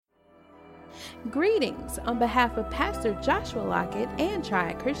Greetings. On behalf of Pastor Joshua Lockett and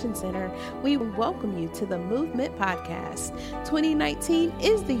Triad Christian Center, we welcome you to the Movement Podcast. 2019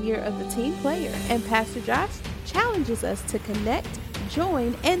 is the year of the team player, and Pastor Josh challenges us to connect,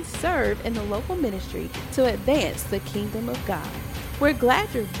 join, and serve in the local ministry to advance the kingdom of God. We're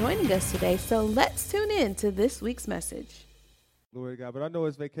glad you're joining us today, so let's tune in to this week's message. Glory to God. But I know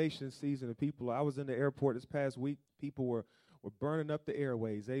it's vacation season, and I was in the airport this past week. People were burning up the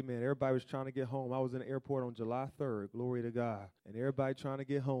airways. Amen. Everybody was trying to get home. I was in the airport on July 3rd. Glory to God. And everybody trying to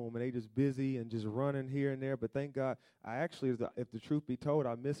get home, and they just busy and just running here and there. But thank God, I actually, if the truth be told,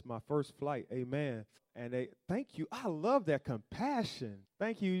 I missed my first flight. Amen. And thank you. I love that compassion.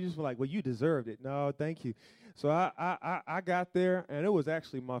 Thank you. You just were like, well, you deserved it. No, thank you. So I got there, and it was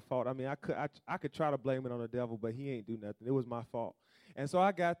actually my fault. I mean, I could try to blame it on the devil, but he ain't do nothing. It was my fault. And so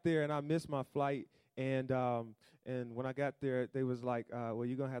I got there, and I missed my flight. And when I got there, they was like, well,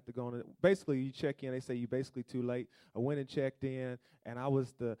 you're going to have to go on. Basically, you check in. They say you're basically too late. I went and checked in, and I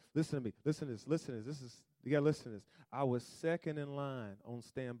was listen to me. Listen to this. You got to listen to this. I was second in line on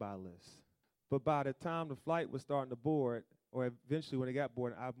standby list. But by the time the flight was starting to board, or eventually when it got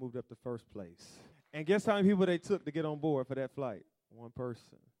boarded, I moved up to first place. And guess how many people they took to get on board for that flight? One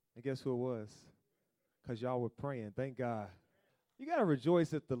person. And guess who it was? Because y'all were praying. Thank God. You got to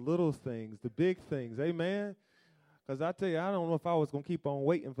rejoice at the little things, the big things. Amen. Because I tell you, I don't know if I was going to keep on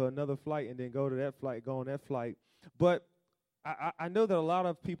waiting for another flight and then go on that flight. But I know that a lot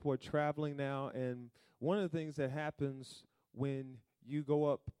of people are traveling now, and one of the things that happens when you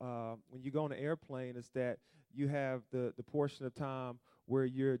go on an airplane is that you have the portion of time where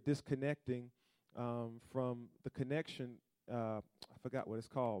you're disconnecting from the connection. I forgot what it's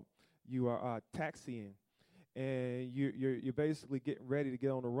called. You are taxiing. And you're basically getting ready to get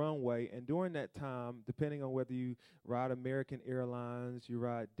on the runway. And during that time, depending on whether you ride American Airlines, you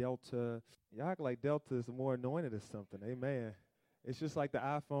ride Delta, y'all act like Delta is more anointed or something. Amen. It's just like the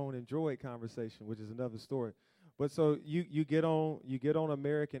iPhone and Droid conversation, which is another story. But so you get on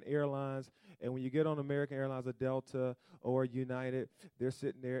American Airlines, and when you get on American Airlines or Delta or United, they're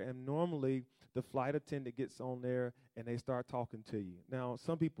sitting there, and normally the flight attendant gets on there and they start talking to you. Now,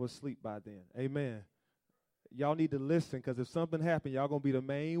 some people are asleep by then. Amen. Y'all need to listen, because if something happened, y'all going to be the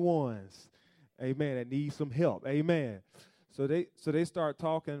main ones, amen, that need some help, amen. So they start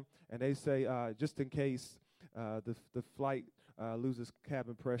talking, and they say, just in case the flight loses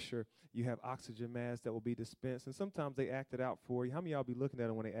cabin pressure, you have oxygen masks that will be dispensed, and sometimes they act it out for you. How many of y'all be looking at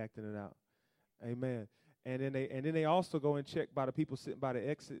them when they acting it out? Amen. And then they also go and check by the people sitting by the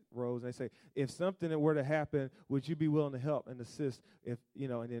exit rows, and they say, if something were to happen, would you be willing to help and assist? And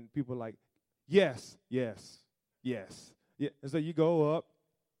then people are like, yes. Yeah. And so you go up,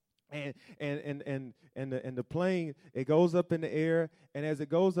 and the plane, it goes up in the air, and as it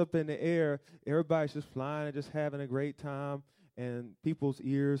goes up in the air, everybody's just flying and just having a great time, and people's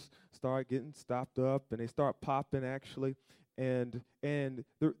ears start getting stopped up, and they start popping actually, and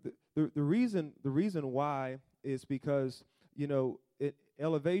the reason why is because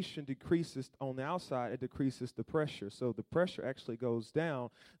elevation decreases on the outside, it decreases the pressure. So the pressure actually goes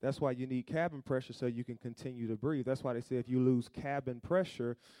down. That's why you need cabin pressure so you can continue to breathe. That's why they say if you lose cabin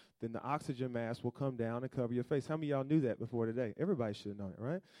pressure, then the oxygen mask will come down and cover your face. How many of y'all knew that before today? Everybody should know it,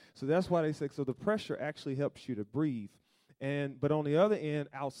 right? So that's why they say, so the pressure actually helps you to breathe. But on the other end,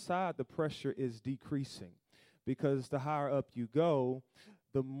 outside, the pressure is decreasing, because the higher up you go,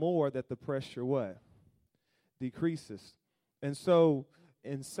 the more that the pressure decreases. And so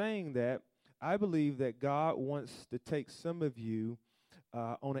in saying that, I believe that God wants to take some of you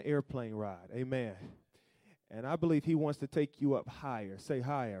on an airplane ride. Amen. And I believe he wants to take you up higher. Say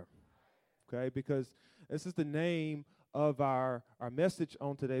higher. Okay? Because this is the name of our message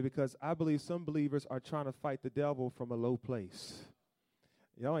on today, because I believe some believers are trying to fight the devil from a low place.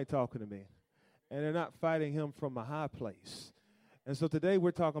 Y'all ain't talking to me. And they're not fighting him from a high place. And so today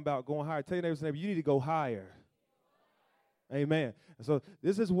we're talking about going higher. Tell your neighbor, you need to go higher. Amen. So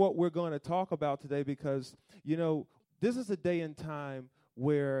this is what we're going to talk about today, because, this is a day and time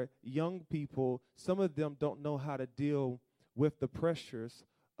where young people, some of them don't know how to deal with the pressures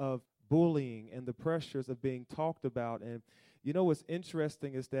of bullying and the pressures of being talked about. And, what's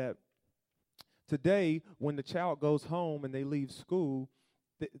interesting is that today, when the child goes home and they leave school,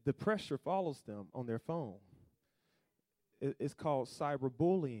 the pressure follows them on their phone. It's called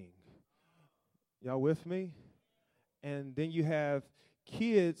cyberbullying. Y'all with me? And then you have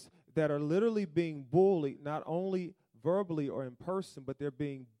kids that are literally being bullied, not only verbally or in person, but they're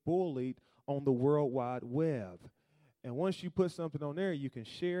being bullied on the World Wide Web. And once you put something on there, you can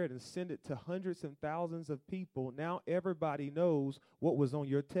share it and send it to hundreds and thousands of people. Now everybody knows what was on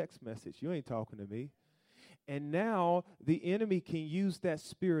your text message. You ain't talking to me. And now the enemy can use that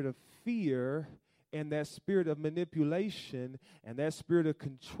spirit of fear and that spirit of manipulation and that spirit of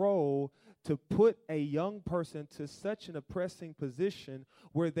control to put a young person to such an oppressing position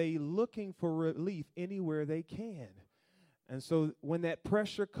where they looking for relief anywhere they can. And so when that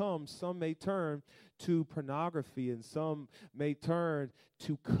pressure comes, some may turn to pornography and some may turn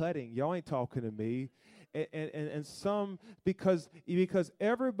to cutting. Y'all ain't talking to me. And some, because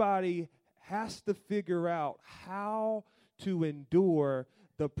everybody has to figure out how to endure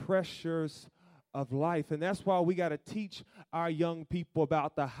the pressures of life. And that's why we got to teach our young people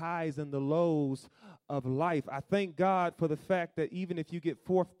about the highs and the lows of life. I thank God for the fact that even if you get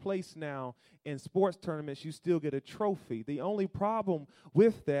fourth place now in sports tournaments, you still get a trophy. The only problem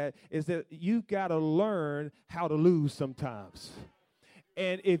with that is that you got to learn how to lose sometimes.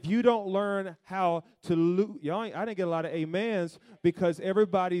 And if you don't learn how to lose, I didn't get a lot of amens because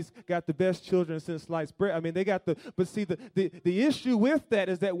everybody's got the best children since sliced bread. I mean, they got but see, the issue with that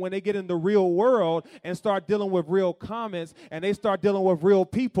is that when they get in the real world and start dealing with real comments and they start dealing with real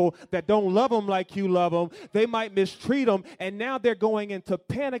people that don't love them like you love them, they might mistreat them. And now they're going into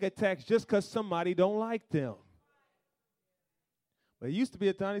panic attacks just because somebody don't like them. But it used to be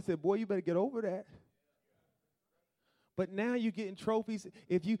a time they said, boy, you better get over that. But now you're getting trophies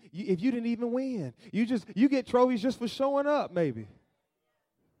if you didn't even win. You get trophies just for showing up, maybe.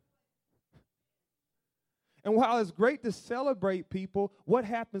 And while it's great to celebrate people, what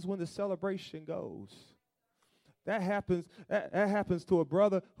happens when the celebration goes? That happens to a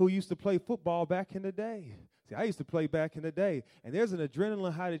brother who used to play football back in the day. See, I used to play back in the day, and there's an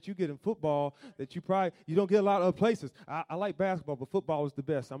adrenaline high that you get in football that you don't get a lot of other places. I like basketball, but football is the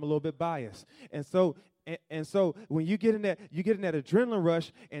best. I'm a little bit biased, and so when you get in that adrenaline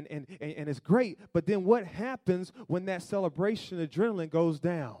rush, and it's great. But then what happens when that celebration adrenaline goes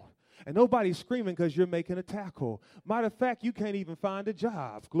down? And nobody's screaming because you're making a tackle. Matter of fact, you can't even find a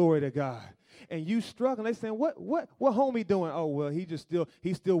job. Glory to God. And you struggling. They saying, what homie doing? Oh, well,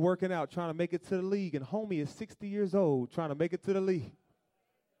 he's still working out, trying to make it to the league. And homie is 60 years old, trying to make it to the league.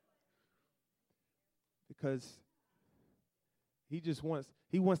 Because he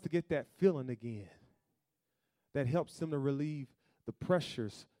wants to get that feeling again. That helps him to relieve the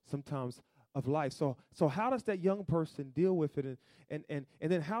pressures sometimes of life. So how does that young person deal with it? And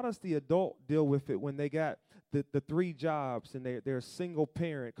then how does the adult deal with it when they got the 3 jobs and they're a single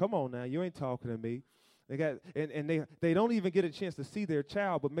parent? Come on now, you ain't talking to me. They got and they don't even get a chance to see their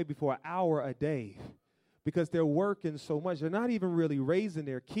child, but maybe for an hour a day. Because they're working so much. They're not even really raising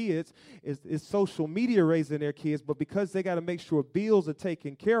their kids. It's social media raising their kids. But because they got to make sure bills are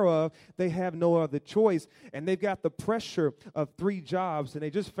taken care of, they have no other choice. And they've got the pressure of 3 jobs. And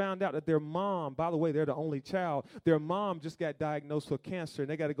they just found out that their mom, by the way, they're the only child. Their mom just got diagnosed with cancer. And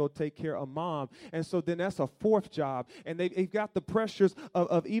they got to go take care of mom. And so then that's a 4th job. And they've got the pressures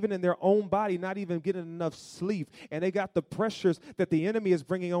of even in their own body not even getting enough sleep. And they got the pressures that the enemy is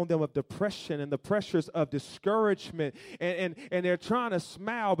bringing on them of depression and the pressures of discouragement, and they're trying to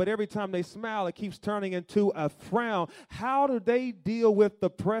smile, but every time they smile, it keeps turning into a frown. How do they deal with the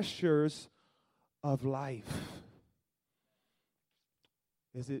pressures of life?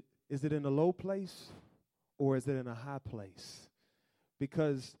 Is it in a low place or is it in a high place?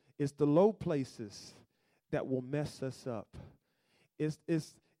 Because it's the low places that will mess us up. It's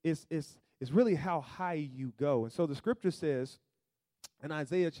really how high you go. And so the scripture says in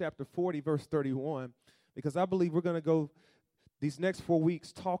Isaiah chapter 40, verse 31, because I believe we're going to go these next 4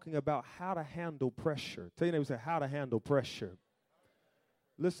 weeks talking about how to handle pressure. Tell your neighbor, say, how to handle pressure.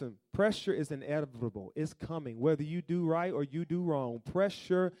 Listen, pressure is inevitable. It's coming. Whether you do right or you do wrong,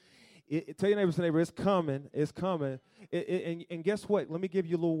 pressure, tell your neighbor, it's coming. It's coming. And guess what? Let me give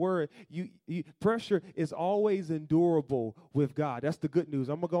you a little word. Pressure is always endurable with God. That's the good news.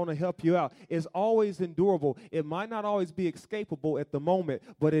 I'm going to help you out. It's always endurable. It might not always be escapable at the moment,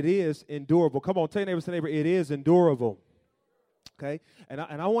 but it is endurable. Come on, tell your neighbor, it is endurable. Okay? And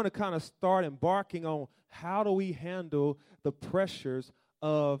I want to kind of start embarking on how do we handle the pressures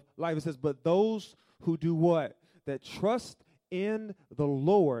of life. It says, but those who do what? That trust in the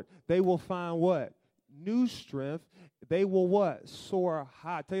Lord, they will find what? New strength. They will what? Soar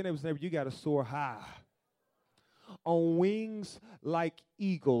high. Tell your neighbor, you got to soar high. On wings like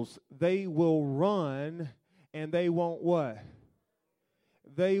eagles, they will run and they won't what?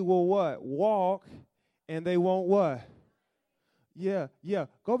 They will what? Walk and they won't what? Yeah.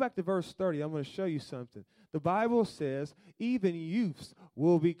 Go back to verse 30. I'm going to show you something. The Bible says even youths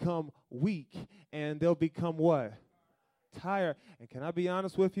will become weak and they'll become what? tired. And can I be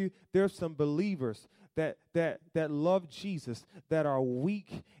honest with you? There's some believers that love Jesus that are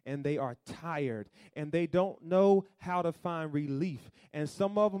weak and they are tired and they don't know how to find relief. And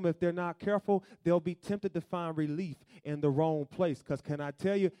some of them, if they're not careful, they'll be tempted to find relief in the wrong place. Because can I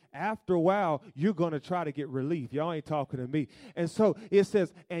tell you, after a while, you're going to try to get relief. Y'all ain't talking to me. And so it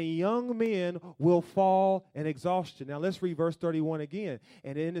says, and young men will fall in exhaustion. Now let's read verse 31 again.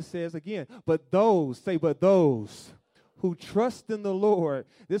 And then it says again, but those who trust in the Lord,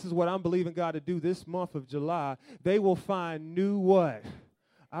 this is what I'm believing God to do this month of July, they will find new what?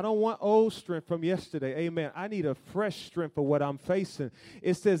 I don't want old strength from yesterday. Amen. I need a fresh strength for what I'm facing.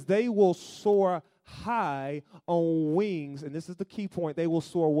 It says they will soar high on wings. And this is the key point. They will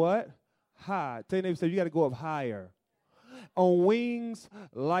soar what? High. Tell your neighbor, say, you got to go up higher. On wings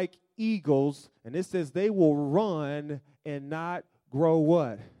like eagles. And it says they will run and not grow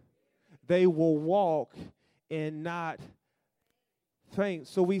what? They will walk and not faint.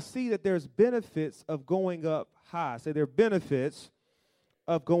 So we see that there's benefits of going up high. Say there are benefits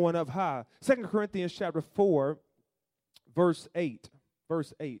of going up high. 2 Corinthians chapter 4, verse 8.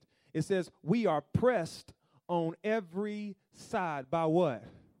 Verse 8. It says, we are pressed on every side by what?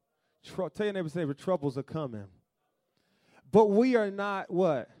 Tell your neighbor, troubles are coming. But we are not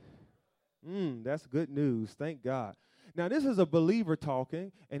what? That's good news. Thank God. Now, this is a believer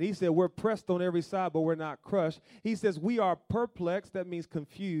talking, and he said we're pressed on every side, but we're not crushed. He says we are perplexed, that means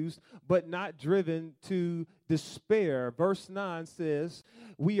confused, but not driven to despair. Verse 9 says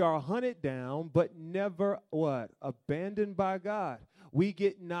we are hunted down, but never what? Abandoned by God. We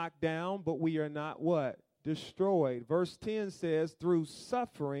get knocked down, but we are not what? Destroyed. Verse 10 says through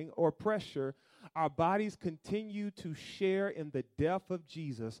suffering or pressure, our bodies continue to share in the death of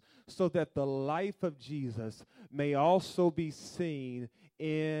Jesus so that the life of Jesus may also be seen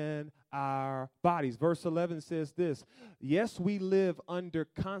in our bodies. Verse 11 says this, yes, we live under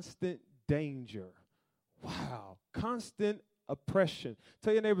constant danger. Wow, constant oppression.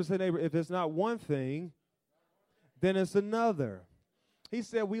 Tell your neighbor, say, neighbor, if it's not one thing, then it's another. He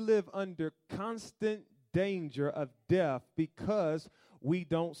said we live under constant danger of death because we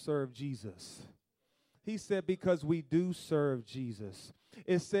don't serve Jesus. He said because we do serve Jesus.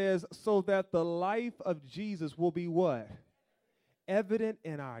 It says so that the life of Jesus will be what? Evident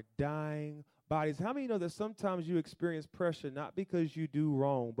in our dying bodies. How many know that sometimes you experience pressure not because you do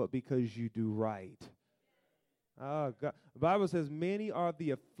wrong, but because you do right? Oh, God. The Bible says many are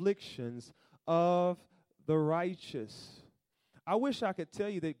the afflictions of the righteous. I wish I could tell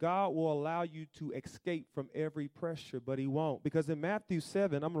you that God will allow you to escape from every pressure, but he won't. Because in Matthew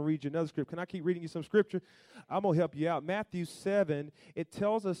 7, I'm going to read you another scripture. Can I keep reading you some scripture? I'm going to help you out. Matthew 7, it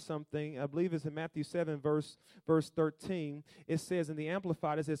tells us something. I believe it's in Matthew 7, verse 13. It says in the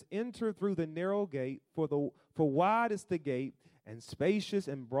Amplified, it says, enter through the narrow gate, for wide is the gate, and spacious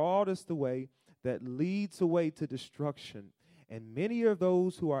and broad is the way that leads away to destruction. And many are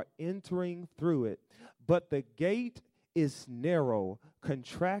those who are entering through it. But the gate is narrow,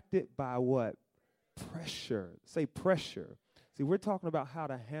 contracted by what? Pressure. Say pressure. See, we're talking about how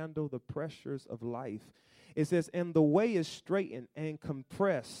to handle the pressures of life. It says, and the way is straightened and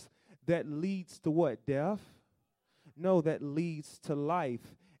compressed that leads to what? Death? No, that leads to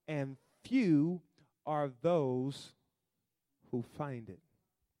life. And few are those who find it.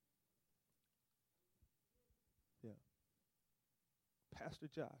 Yeah. Pastor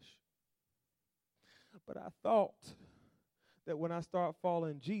Josh. But I thought that when I start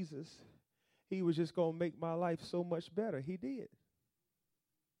following Jesus, he was just going to make my life so much better. He did.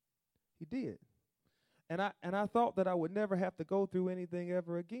 He did. And I thought that I would never have to go through anything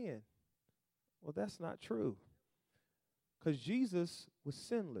ever again. Well, that's not true. Because Jesus was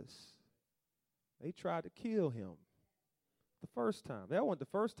sinless. They tried to kill him the first time. That wasn't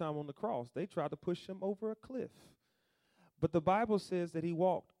the first time on the cross. They tried to push him over a cliff. But the Bible says that he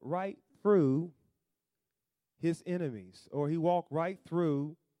walked right through his enemies, or he walked right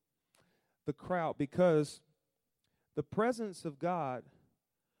through the crowd, because the presence of God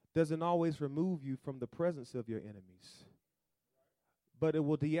doesn't always remove you from the presence of your enemies, but it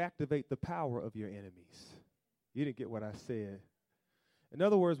will deactivate the power of your enemies. You didn't get what I said. In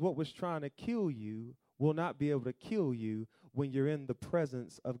other words, what was trying to kill you will not be able to kill you when you're in the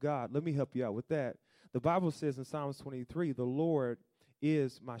presence of God. Let me help you out with that. The Bible says in Psalms 23, the Lord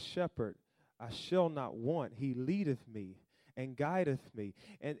is my shepherd. I shall not want. He leadeth me and guideth me.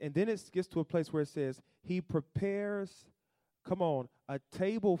 And then it gets to a place where it says, he prepares, come on, a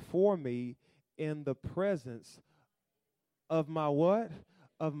table for me in the presence of my what?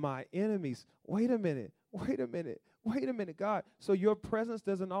 Of my enemies. Wait a minute, God. So your presence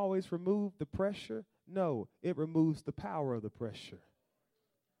doesn't always remove the pressure No, it removes the power of the pressure.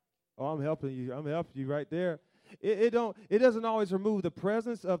 Oh, I'm helping you. I'm helping you right there. It doesn't always remove the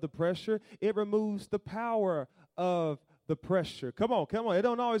presence of the pressure. It removes the power of the pressure. Come on. It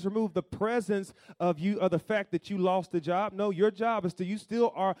don't always remove the presence of you, or the fact that you lost the job. No, your job is you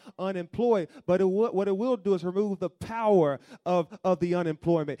still are unemployed, but what it will do is remove the power of the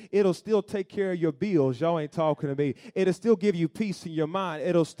unemployment. It'll still take care of your bills. Y'all ain't talking to me. It'll still give you peace in your mind.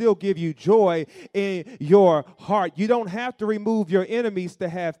 It'll still give you joy in your heart. You don't have to remove your enemies to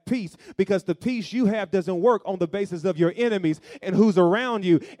have peace, because the peace you have doesn't work on the basis of your enemies and who's around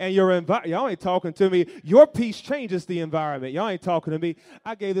you and your environment. Y'all ain't talking to me. Your peace changes the environment. Y'all ain't talking to me.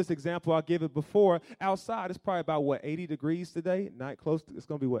 I gave this example. I gave it before. Outside, it's probably about, 80 degrees today? Not close to, it's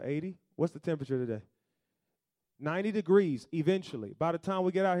going to be, 80? What's the temperature today? 90 degrees eventually. By the time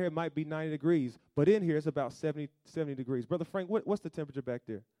we get out here, it might be 90 degrees. But in here, it's about 70 degrees. Brother Frank, what's the temperature back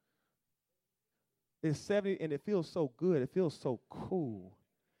there? It's 70, and it feels so good. It feels so cool.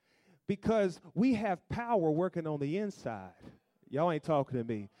 Because we have power working on the inside. Y'all ain't talking to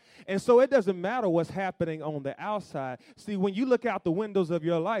me. And so it doesn't matter what's happening on the outside. See, when you look out the windows of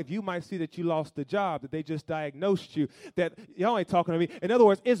your life, you might see that you lost the job, that they just diagnosed you, that y'all ain't talking to me. In other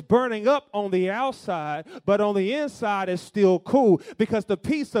words, it's burning up on the outside, but on the inside it's still cool, because the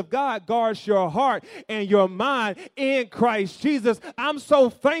peace of God guards your heart and your mind in Christ Jesus. I'm so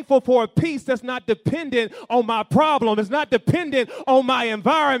thankful for a peace that's not dependent on my problem. It's not dependent on my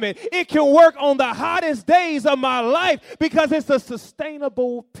environment. It can work on the hottest days of my life, because it's a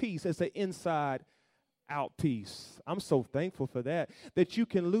sustainable peace. It's an inside out peace. I'm so thankful for that you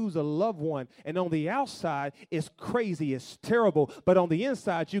can lose a loved one, and on the outside it's crazy, it's terrible, but on the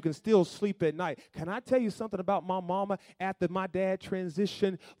inside you can still sleep at night. Can I tell you something about my mama? After my dad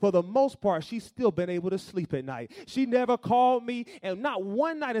transitioned, for the most part, she's still been able to sleep at night. She never called me, and not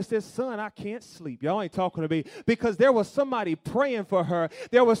one night and said, son, I can't sleep. Y'all ain't talking to me, because there was somebody praying for her.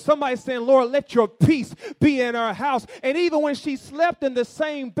 There was somebody saying, Lord, let your peace be in her house. And even when she slept in the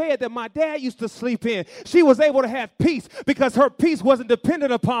same bed that my dad used to sleep in, she was able to have peace, because her peace wasn't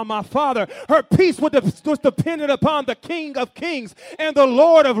dependent upon my father. Her peace was dependent upon the King of Kings and the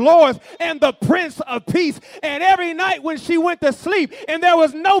Lord of Lords and the Prince of Peace. And every night when she went to sleep and there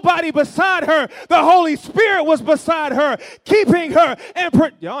was nobody beside her, the Holy Spirit was beside her, keeping her.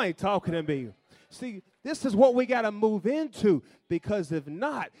 Y'all ain't talking to me. See, this is what we got to move into, because if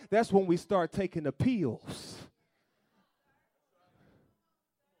not, that's when we start taking the pills.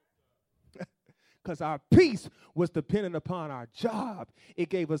 Because our peace was dependent upon our job. It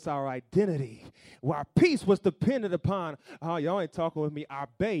gave us our identity. Well, our peace was dependent upon, y'all ain't talking with me, our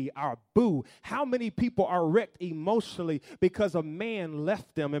bae, our boo. How many people are wrecked emotionally because a man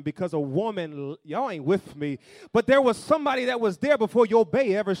left them and because a woman, y'all ain't with me. But there was somebody that was there before your bae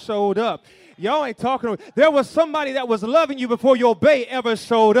ever showed up. Y'all ain't talking. There was somebody that was loving you before your bae ever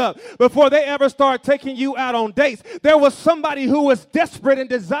showed up, before they ever started taking you out on dates. There was somebody who was desperate and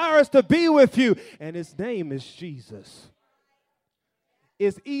desirous to be with you, and his name is Jesus.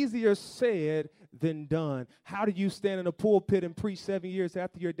 It's easier said than done. How do you stand in a pulpit and preach 7 years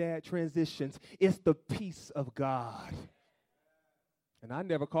after your dad transitions? It's the peace of God. And I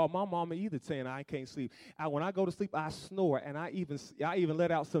never called my mama either saying I can't sleep. When I go to sleep, I snore, and I even let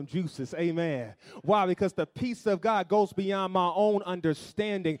out some juices. Amen. Why? Because the peace of God goes beyond my own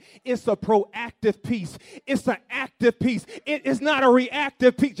understanding. It's a proactive peace. It's an active peace. It is not a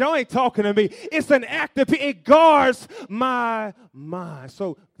reactive peace. Y'all ain't talking to me. It's an active peace. It guards my mind.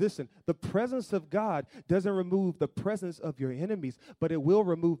 So listen, the presence of God doesn't remove the presence of your enemies, but it will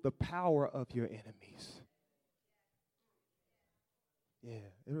remove the power of your enemies. Yeah,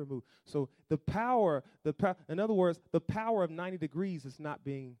 it removed. So the power, in other words, the power of 90 degrees is not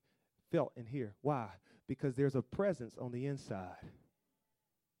being felt in here. Why? Because there's a presence on the inside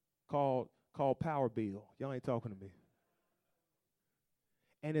called power bill. Y'all ain't talking to me.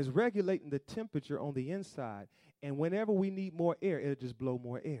 And it's regulating the temperature on the inside. And whenever we need more air, it'll just blow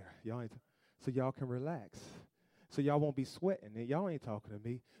more air. So y'all can relax. So y'all won't be sweating. And y'all ain't talking to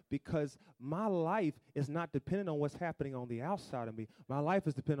me, because my life is not dependent on what's happening on the outside of me. My life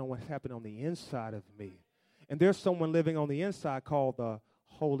is dependent on what's happening on the inside of me. And there's someone living on the inside called the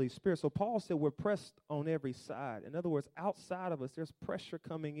Holy Spirit. So Paul said we're pressed on every side. In other words, outside of us, there's pressure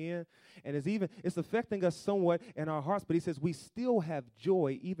coming in, and it's affecting us somewhat in our hearts. But he says we still have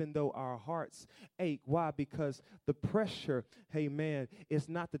joy even though our hearts ache. Why? Because the pressure, hey man, is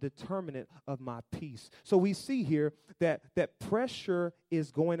not the determinant of my peace. So we see here that pressure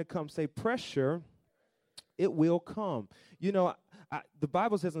is going to come. Say pressure, it will come. You know, the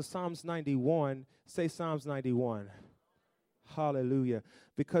Bible says in Psalms 91, say Psalms 91. Hallelujah.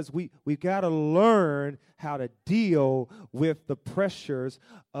 Because we got to learn how to deal with the pressures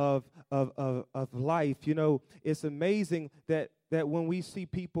of life. You know, it's amazing that when we see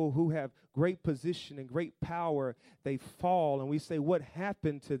people who have great position and great power, they fall, and we say, what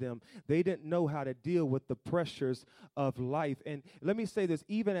happened to them? They didn't know how to deal with the pressures of life. And let me say this,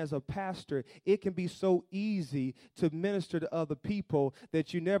 even as a pastor, it can be so easy to minister to other people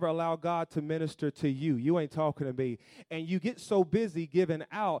that you never allow God to minister to you. You ain't talking to me. And you get so busy giving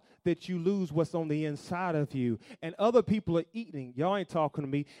out that you lose what's on the inside of you. And other people are eating. Y'all ain't talking to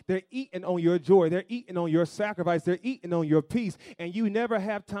me. They're eating on your joy. They're eating on your sacrifice. They're eating on your peace. And you never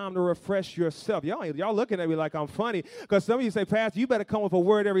have time to refresh yourself. Y'all looking at me like I'm funny, because some of you say, Pastor, you better come with a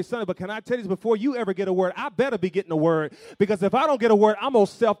word every Sunday. But can I tell you this, before you ever get a word, I better be getting a word, because if I don't get a word, I'm going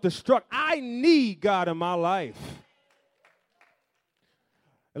to self-destruct. I need God in my life.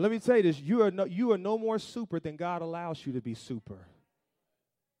 And let me tell you this, you are no more super than God allows you to be super.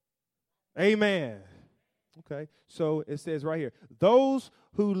 Amen. Okay, so it says right here, those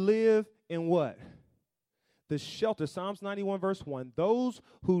who live in what? The shelter, Psalms 91 verse 1, those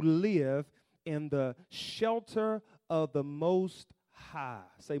who live in the shelter of the Most High.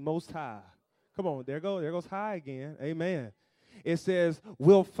 Say Most High. Come on, there goes high again. Amen. It says,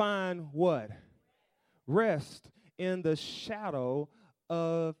 will find what? Rest in the shadow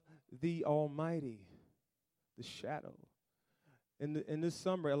of the Almighty. The shadow. In this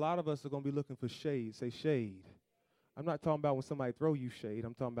summer, a lot of us are going to be looking for shade. Say shade. I'm not talking about when somebody throw you shade.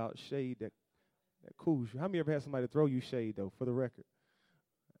 I'm talking about shade that cools you. How many ever had somebody throw you shade, though, for the record?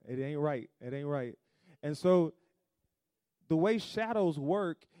 It ain't right. It ain't right. And so the way shadows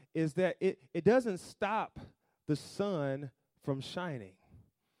work is that it doesn't stop the sun from shining.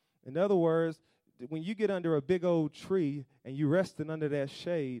 In other words, when you get under a big old tree and you're resting under that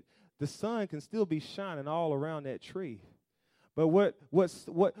shade, the sun can still be shining all around that tree. But what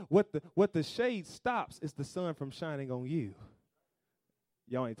the shade stops is the sun from shining on you.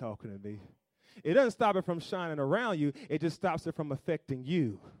 Y'all ain't talking to me. It doesn't stop it from shining around you. It just stops it from affecting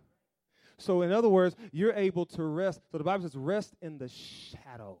you. So in other words, you're able to rest. So the Bible says rest in the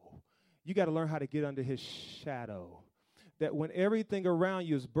shadow. You got to learn how to get under his shadow. That when everything around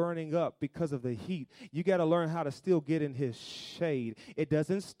you is burning up because of the heat, you got to learn how to still get in his shade. It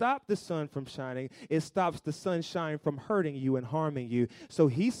doesn't stop the sun from shining. It stops the sunshine from hurting you and harming you. So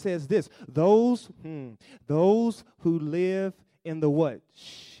he says this, those who live in the what?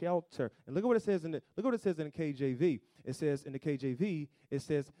 Shelter. And look at what it says in the KJV. It says in the KJV, it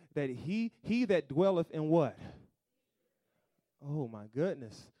says that he that dwelleth in what? Oh my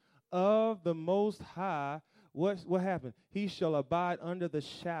goodness. Of the Most High, what happened? He shall abide under the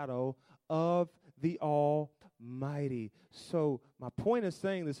shadow of the Almighty. So my point of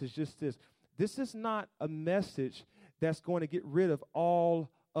saying this is just this. This is not a message that's going to get rid of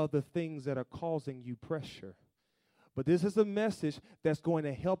all of the things that are causing you pressure. But this is a message that's going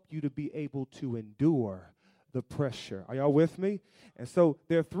to help you to be able to endure the pressure. Are y'all with me? And so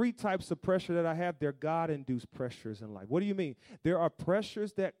there are three types of pressure that I have. They're God-induced pressures in life. What do you mean? There are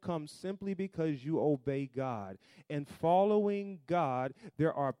pressures that come simply because you obey God. And following God,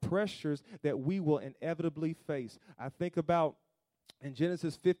 there are pressures that we will inevitably face. I think about in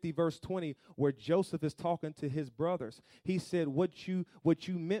Genesis 50, verse 20, where Joseph is talking to his brothers, he said, what you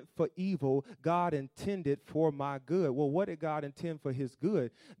meant for evil, God intended for my good. Well, what did God intend for his good?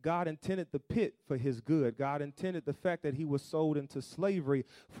 God intended the pit for his good. God intended the fact that he was sold into slavery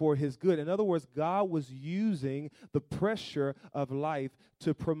for his good. In other words, God was using the pressure of life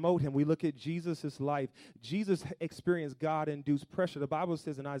to promote him. We look at Jesus' life. Jesus experienced God-induced pressure. The Bible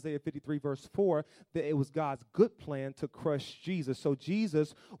says in Isaiah 53, verse 4, that it was God's good plan to crush Jesus. So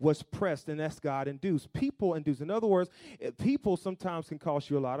Jesus was pressed, and that's God-induced. People-induced. In other words, people sometimes can cause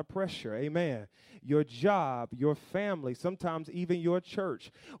you a lot of pressure. Amen. Your job, your family, sometimes even your church.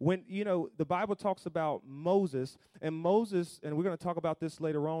 When, the Bible talks about Moses, and we're going to talk about this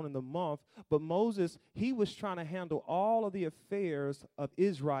later on in the month, but Moses, he was trying to handle all of the affairs of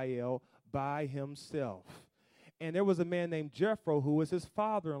Israel by himself. And there was a man named Jethro who was his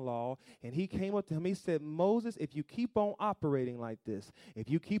father-in-law, and he came up to him. He said, Moses, if you keep on operating like this, if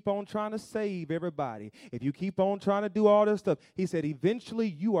you keep on trying to save everybody, if you keep on trying to do all this stuff, he said, eventually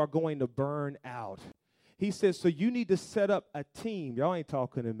you are going to burn out. He says, so you need to set up a team. Y'all ain't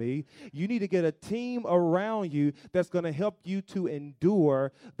talking to me. You need to get a team around you that's going to help you to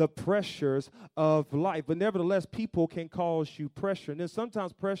endure the pressures of life. But nevertheless, people can cause you pressure. And then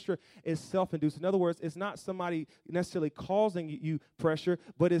sometimes pressure is self-induced. In other words, it's not somebody necessarily causing you pressure,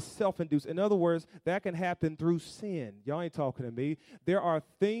 but it's self-induced. In other words, that can happen through sin. Y'all ain't talking to me. There are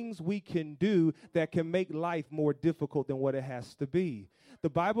things we can do that can make life more difficult than what it has to be. The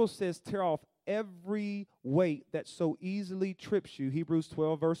Bible says tear off every weight that so easily trips you, Hebrews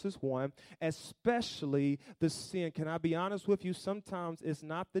 12 verses 1, especially the sin. Can I be honest with you? Sometimes it's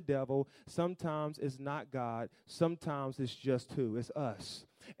not the devil. Sometimes it's not God. Sometimes it's just who? It's us.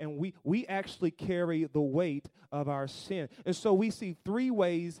 And we actually carry the weight of our sin. And so we see three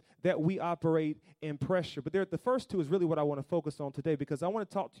ways that we operate in pressure. But the first two is really what I want to focus on today, because I want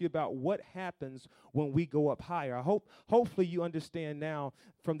to talk to you about what happens when we go up higher. Hopefully you understand now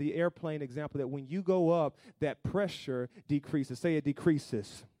from the airplane example that when you go up, that pressure decreases. Say it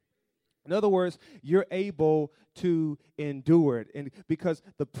decreases. In other words, you're able to endure it, and because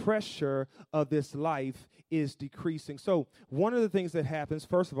the pressure of this life is decreasing. So one of the things that happens,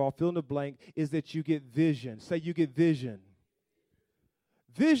 first of all, fill in the blank, is that you get vision. Say you get vision.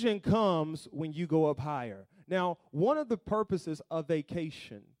 Vision comes when you go up higher. Now, one of the purposes of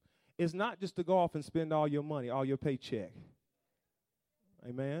vacation is not just to go off and spend all your money, all your paycheck.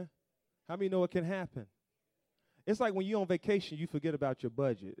 Amen? How many know it can happen? It's like when you're on vacation, you forget about your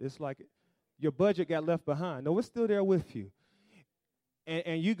budget. It's like your budget got left behind. No, it's still there with you.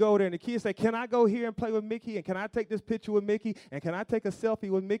 And you go there, and the kids say, can I go here and play with Mickey? And can I take this picture with Mickey? And can I take a selfie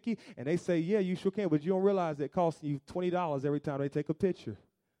with Mickey? And they say, yeah, you sure can, but you don't realize it costs you $20 every time they take a picture.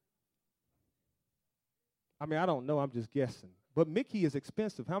 I mean, I don't know. I'm just guessing. But Mickey is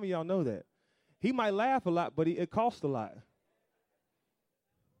expensive. How many of y'all know that? He might laugh a lot, but it costs a lot.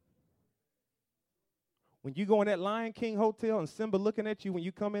 When you go in that Lion King hotel and Simba looking at you when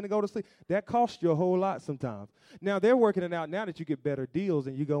you come in to go to sleep, that costs you a whole lot sometimes. Now they're working it out now that you get better deals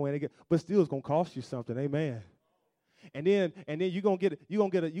and you go in and get, but still it's gonna cost you something. Amen. And then you're gonna get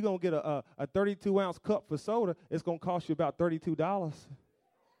a 32-ounce cup for soda. It's gonna cost you about $32.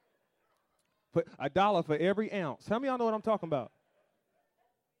 For $1 for every ounce. How many of y'all know what I'm talking about?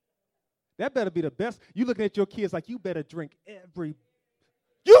 That better be the best. You looking at your kids like you better drink every.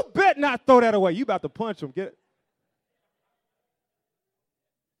 You bet not throw that away. You about to punch them. Get it?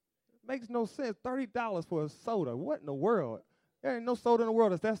 Makes no sense. $30 for a soda. What in the world? There ain't no soda in the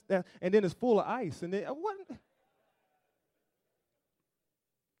world. That's and then it's full of ice. And then what?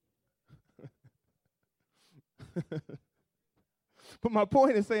 But my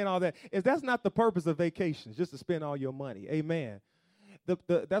point in saying all that is that's not the purpose of vacations, just to spend all your money. Amen.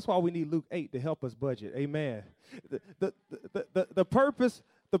 That's why we need Luke 8 to help us budget. Amen. The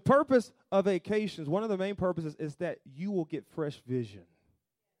purpose of vacations, one of the main purposes is that you will get fresh vision.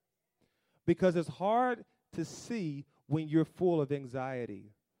 Because it's hard to see when you're full of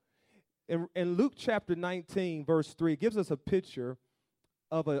anxiety. In Luke chapter 19, verse 3, it gives us a picture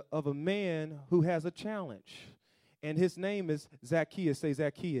of a man who has a challenge. And his name is Zacchaeus. Say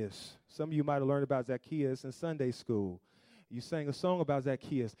Zacchaeus. Some of you might have learned about Zacchaeus in Sunday school. You sang a song about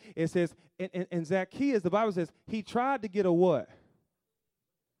Zacchaeus. It says, and Zacchaeus, the Bible says, he tried to get a what?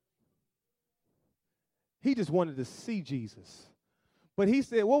 He just wanted to see Jesus. But he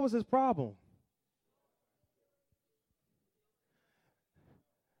said, what was his problem?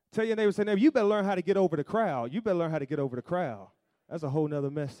 Tell your neighbor, say, neighbor, you better learn how to get over the crowd. You better learn how to get over the crowd. That's a whole nother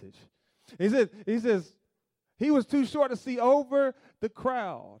message. He says, he was too short to see over the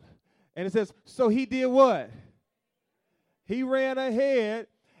crowd. And it says, so he did what? He ran ahead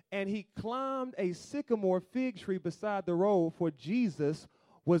and he climbed a sycamore fig tree beside the road, for Jesus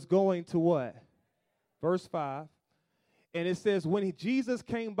was going to what? Verse 5. And it says, when Jesus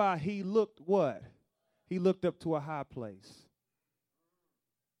came by, he looked what? He looked up to a high place.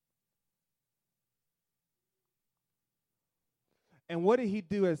 And what did he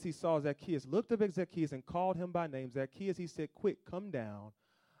do as he saw Zacchaeus? Looked up at Zacchaeus and called him by name. Zacchaeus, he said, quick, come down.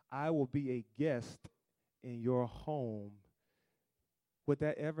 I will be a guest in your home. Would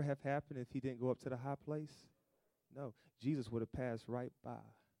that ever have happened if he didn't go up to the high place? No. Jesus would have passed right by.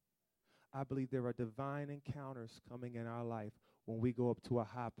 I believe there are divine encounters coming in our life when we go up to a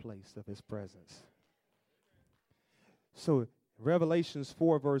high place of his presence. So Revelations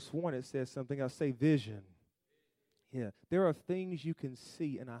 4 verse 1, it says something else. Say vision. Yeah, there are things you can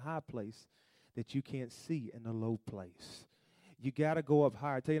see in a high place that you can't see in a low place. You got to go up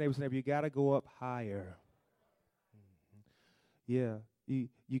higher. Tell your neighbor, you got to go up higher. Mm-hmm.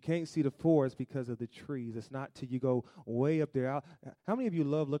 You can't see the forest because of the trees. It's not till you go way up there. How many of you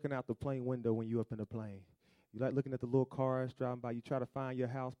love looking out the plane window when you're up in the plane? You like looking at the little cars driving by. You try to find your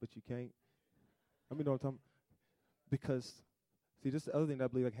house, but you can't. Let me know what I'm talking about. Because, see, this is the other thing that I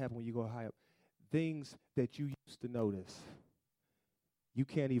believe can happen when you go high up. Things that you used to notice, you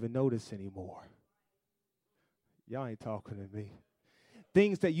can't even notice anymore. Y'all ain't talking to me.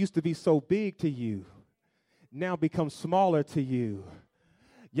 Things that used to be so big to you now become smaller to you.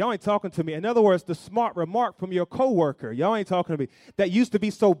 Y'all ain't talking to me. In other words, the smart remark from your coworker, y'all ain't talking to me, that used to be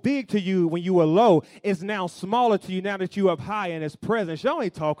so big to you when you were low is now smaller to you now that you up high in his presence. Y'all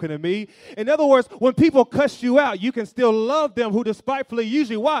ain't talking to me. In other words, when people cuss you out, you can still love them who despitefully use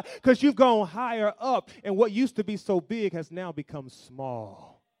you. Why? Because you've gone higher up, and what used to be so big has now become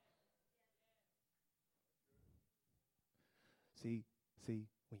small. See,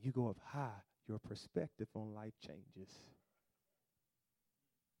 when you go up high, your perspective on life changes.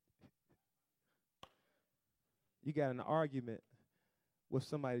 You got an argument with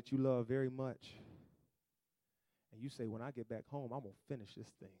somebody that you love very much, and you say, when I get back home, I'm going to finish this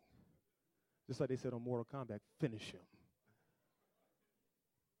thing. Just like they said on Mortal Kombat, finish him.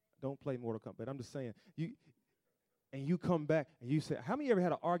 Don't play Mortal Kombat. I'm just saying, you come back and you say, how many ever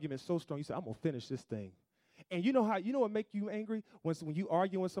had an argument so strong, you say, I'm going to finish this thing. And you know what make you angry? When you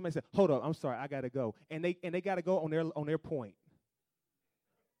argue with somebody, say, hold up, I'm sorry, I got to go. And they got to go on their point.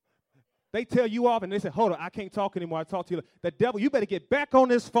 They tell you off and they say, hold on, I can't talk anymore. I talk to you. The devil, you better get back on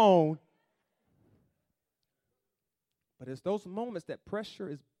this phone. But it's those moments that pressure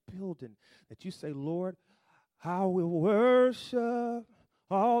is building that you say, Lord, I will worship,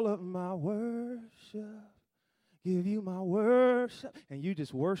 all of my worship. Give you my worship. And you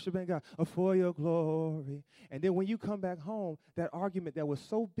just worshiping God for your glory. And then when you come back home, that argument that was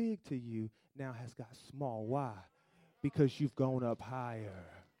so big to you now has got small. Why? Because you've gone up higher.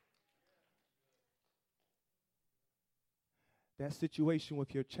 That situation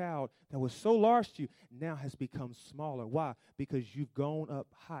with your child that was so large to you now has become smaller. Why? Because you've gone up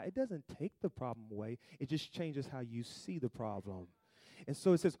high. It doesn't take the problem away. It just changes how you see the problem. And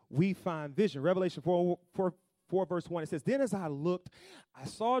so it says, we find vision. Revelation 4 verse 1, it says, then as I looked, I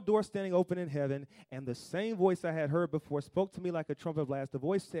saw a door standing open in heaven, and the same voice I had heard before spoke to me like a trumpet blast. The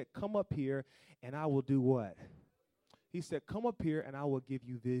voice said, come up here, and I will do what? He said, come up here, and I will give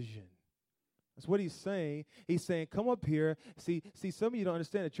you vision. That's what he's saying. He's saying, come up here. See, some of you don't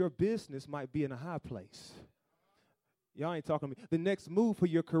understand that your business might be in a high place. Y'all ain't talking to me. The next move for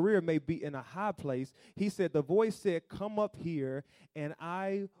your career may be in a high place. He said, the voice said, come up here, and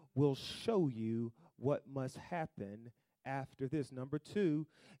I will show you what must happen after this. Number 2,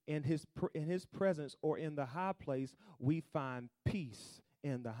 in his presence or in the high place, we find peace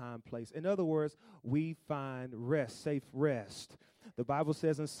in the high place. In other words, we find rest, safe rest. The Bible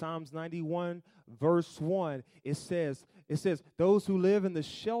says in Psalms 91, verse 1, it says, those who live in the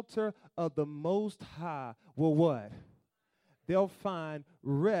shelter of the Most High will what? They'll find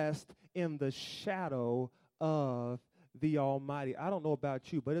rest in the shadow of the Almighty. I don't know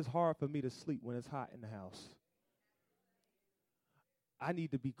about you, but it's hard for me to sleep when it's hot in the house. I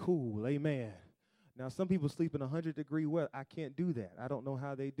need to be cool, amen. Now, some people sleep in 100-degree weather. I can't do that. I don't know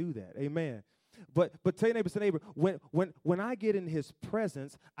how they do that, amen. But tell your neighbor, say, neighbor, when I get in his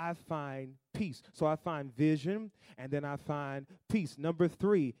presence, I find peace. So I find vision, and then I find peace. Number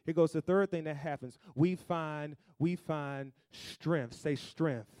 3, here goes the third thing that happens. We find strength. Say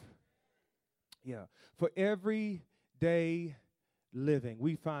strength. Yeah. For everyday living,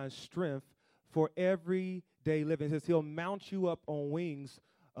 we find strength for everyday living. It says he'll mount you up on wings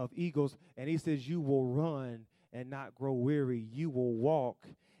of eagles, and he says you will run and not grow weary. You will walk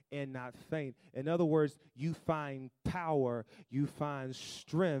and not faint. In other words, you find power, you find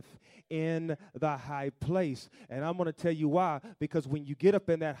strength in the high place. And I'm going to tell you why. Because when you get up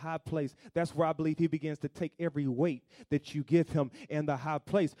in that high place, that's where I believe he begins to take every weight that you give him in the high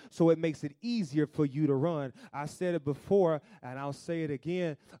place. So it makes it easier for you to run. I said it before, and I'll say it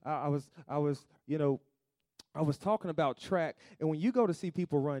again. I was talking about track, and when you go to see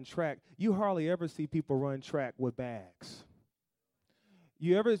people run track, you hardly ever see people run track with bags.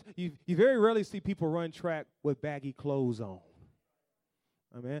 You very rarely see people run track with baggy clothes on.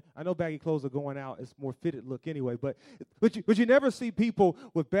 I know baggy clothes are going out. It's more fitted look anyway, but you never see people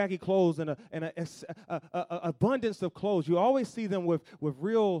with baggy clothes and an abundance of clothes. You always see them with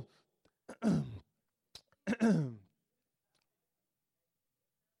real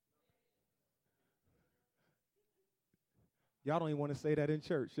Y'all don't even want to say that in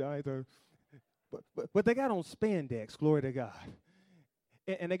church. Y'all ain't but they got on spandex, glory to God.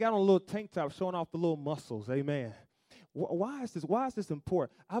 And they got on a little tank top showing off the little muscles, amen. Why is this? Why is this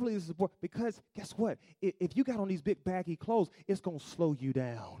important? I believe this is important because guess what? If you got on these big baggy clothes, it's going to slow you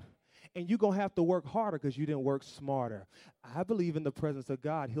down. And you're going to have to work harder because you didn't work smarter. I believe in the presence of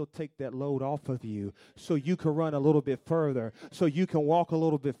God, he'll take that load off of you so you can run a little bit further, so you can walk a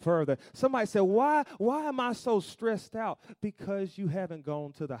little bit further. Somebody said, why am I so stressed out? Because you haven't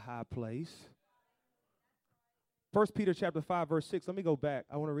gone to the high place. 1 Peter chapter 5, verse 6. Let me go back.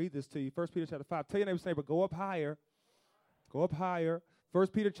 I want to read this to you. 1 Peter chapter 5. Tell your neighbor, go up higher. Go up higher. 1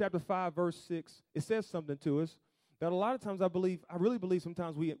 Peter chapter 5, verse 6. It says something to us that a lot of times I really believe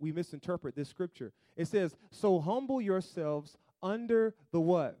sometimes we misinterpret this scripture. It says, so humble yourselves under the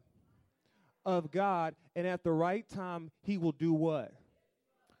what? Of God, and at the right time, he will do what?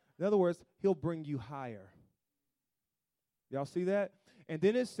 In other words, he'll bring you higher. Y'all see that? And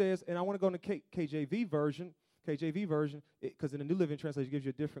then it says, and I want to go into KJV version, because in the New Living Translation it gives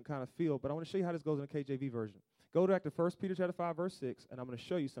you a different kind of feel, but I want to show you how this goes in the KJV version. Go back to 1 Peter chapter 5, verse 6, and I'm going to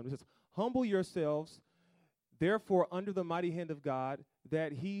show you something. It says, humble yourselves, therefore, under the mighty hand of God,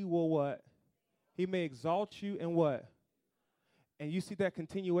 that he will what? He may exalt you and what? And you see that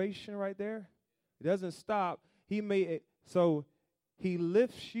continuation right there? It doesn't stop. So he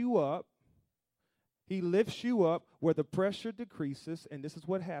lifts you up. He lifts you up where the pressure decreases, and this is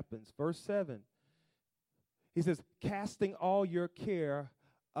what happens. Verse 7. He says, casting all your care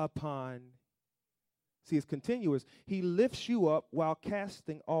upon. See, it's continuous. He lifts you up while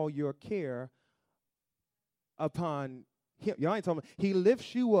casting all your care upon him. Y'all ain't talking about. He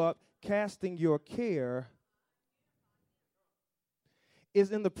lifts you up, casting your care.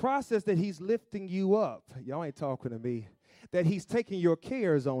 Is in the process that he's lifting you up. Y'all ain't talking to me. That he's taking your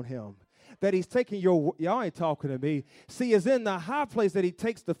cares on him. That he's taking y'all ain't talking to me. See, it's in the high place that he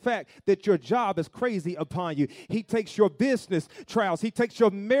takes the fact that your job is crazy upon you. He takes your business trials. He takes your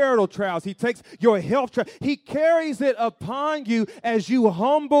marital trials. He takes your health trials. He carries it upon you as you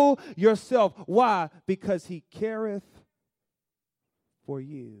humble yourself. Why? Because he careth for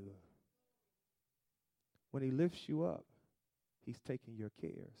you. When he lifts you up, he's taking your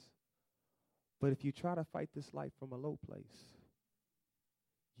cares. But if you try to fight this life from a low place,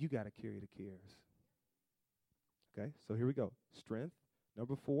 you got to carry the cares. Okay, so here we go. Strength.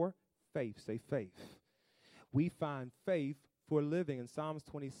 Number 4, faith. Say faith. We find faith for living in Psalms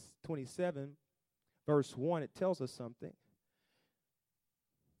 27, verse 1. It tells us something.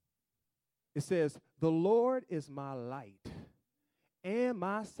 It says, the Lord is my light and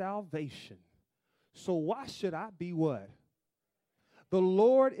my salvation. So why should I be what? The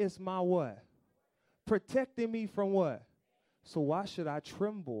Lord is my what? Protecting me from what? So why should I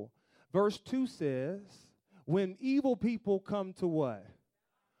tremble? Verse 2 says, when evil people come to what?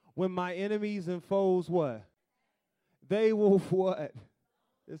 When my enemies and foes what? They will what?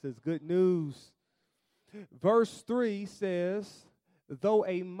 This is good news. Verse 3 says, though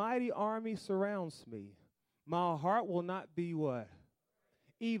a mighty army surrounds me, my heart will not be what?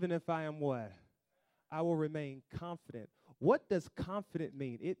 Even if I am what? I will remain confident. What does confident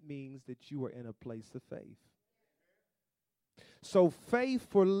mean? It means that you are in a place of faith. So faith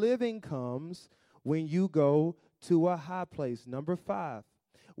for living comes when you go to a high place. Number 5,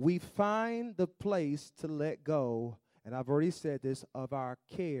 we find the place to let go, and I've already said this, of our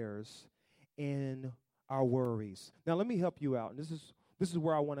cares and our worries. Now let me help you out, and this is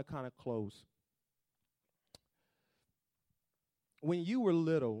where I want to kind of close. When you were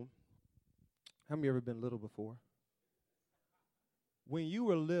little, how many of you ever been little before? When you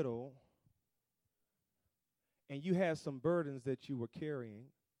were little, and you had some burdens that you were carrying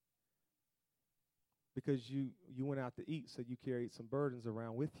because you went out to eat, so you carried some burdens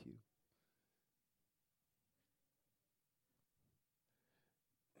around with you.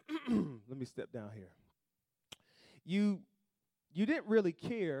 Let me step down here. You didn't really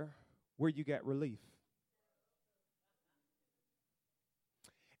care where you got relief.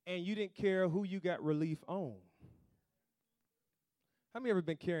 And you didn't care who you got relief on. How many ever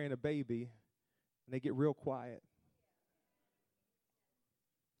been carrying a baby and they get real quiet?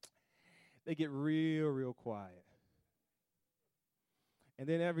 They get real quiet. And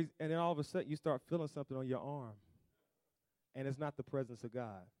then all of a sudden you start feeling something on your arm. And it's not the presence of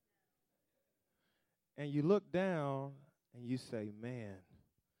God. And you look down and you say, man,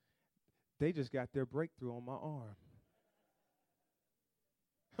 they just got their breakthrough on my arm.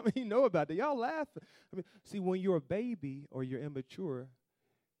 I mean, you know about that. Y'all laugh. I mean, see, when you're a baby or you're immature,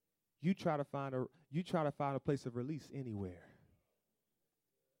 you try to find a place of release anywhere.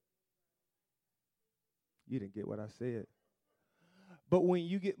 You didn't get what I said. But when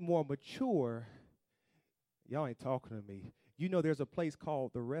you get more mature, y'all ain't talking to me. You know there's a place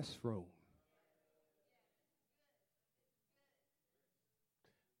called the restroom.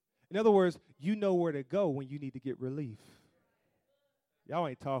 In other words, you know where to go when you need to get relief. Y'all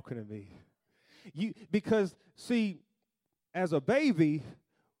ain't talking to me. Because, see, as a baby,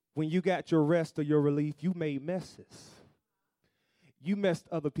 when you got your rest or your relief, you made messes. You messed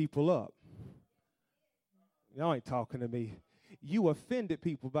other people up. Y'all ain't talking to me. You offended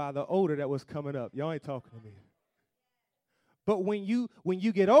people by the odor that was coming up. Y'all ain't talking to me. But when you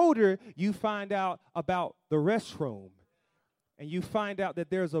get older, you find out about the restroom. And you find out that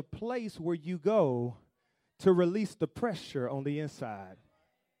there's a place where you go to release the pressure on the inside.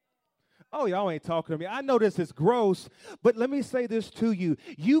 Oh, y'all ain't talking to me. I know this is gross, but let me say this to you.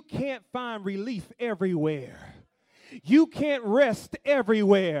 You can't find relief everywhere. You can't rest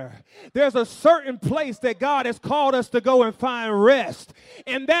everywhere. There's a certain place that God has called us to go and find rest,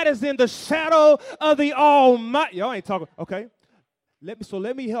 and that is in the shadow of the Almighty. Y'all ain't talking. Okay.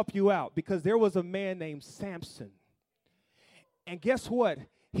 Let me help you out, because there was a man named Samson. And guess what?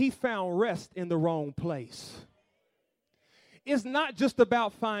 He found rest in the wrong place. It's not just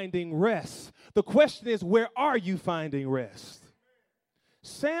about finding rest. The question is, where are you finding rest?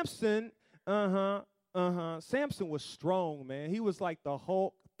 Samson, Samson was strong, man. He was like the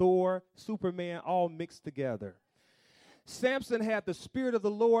Hulk, Thor, Superman, all mixed together. Samson had the Spirit of the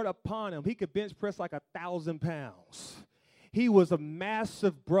Lord upon him. He could bench press like 1,000 pounds. He was a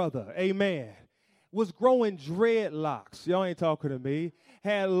massive brother. Amen. Was growing dreadlocks. Y'all ain't talking to me.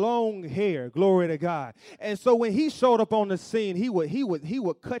 Had long hair. Glory to God. And so when he showed up on the scene, he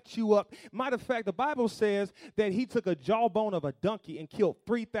would cut you up. Matter of fact, the Bible says that he took a jawbone of a donkey and killed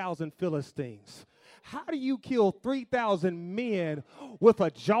 3,000 Philistines. How do you kill 3,000 men with a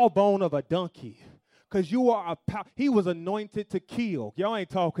jawbone of a donkey? Because he was anointed to kill. Y'all ain't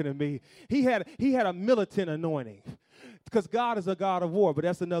talking to me. He had a militant anointing. Because God is a God of war, but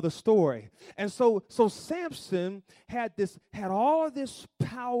that's another story. And so Samson had all of this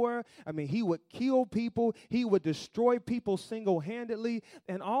power. I mean, he would kill people, he would destroy people single-handedly,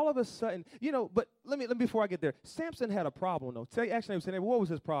 and all of a sudden, but let me before I get there, Samson had a problem though. What was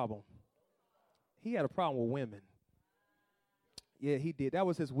his problem? He had a problem with women. Yeah, he did. That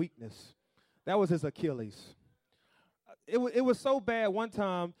was his weakness. That was his Achilles. It was so bad one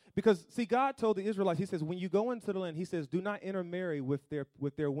time because, see, God told the Israelites, he says, when you go into the land, he says, do not intermarry with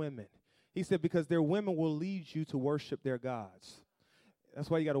their women. He said, because their women will lead you to worship their gods. That's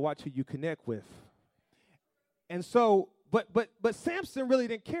why you got to watch who you connect with. And so, but Samson really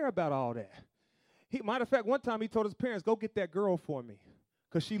didn't care about all that. Matter of fact, one time he told his parents, go get that girl for me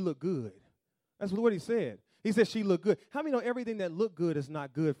because she looked good. That's what he said. He said she looked good. How many know everything that looked good is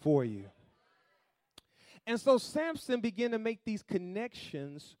not good for you? And so Samson began to make these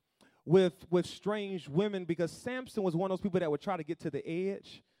connections with strange women, because Samson was one of those people that would try to get to the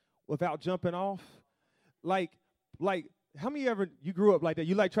edge without jumping off. Like how many you grew up like that?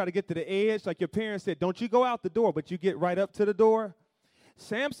 You try to get to the edge, like your parents said, don't you go out the door, but you get right up to the door.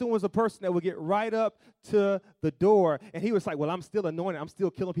 Samson was a person that would get right up to the door, and he was like, well, I'm still anointed. I'm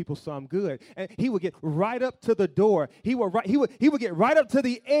still killing people, so I'm good. And he would get right up to the door. He would get right up to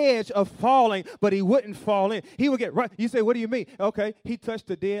the edge of falling, but he wouldn't fall in. He would get right. You say, what do you mean? Okay, he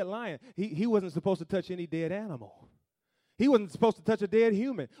touched a dead lion. He wasn't supposed to touch any dead animal. He wasn't supposed to touch a dead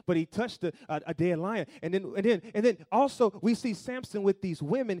human, but he touched a dead lion. And then also we see Samson with these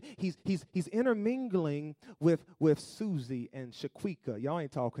women. He's intermingling with Susie and Shaquika. Y'all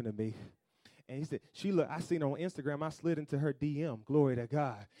ain't talking to me. And he said, I seen her on Instagram. I slid into her DM. Glory to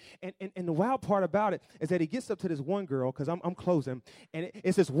God. And the wild part about it is that he gets up to this one girl, because I'm closing. And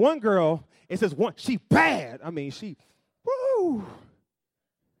it's this one girl. It says one. She bad. I mean, she, woo.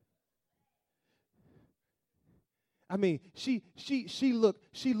 I mean, she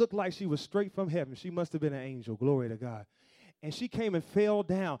looked like she was straight from heaven. She must have been an angel. Glory to God. And she came and fell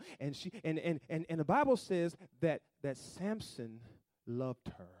down. And the Bible says that Samson loved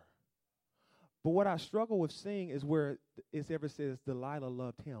her. But what I struggle with seeing is where it ever says Delilah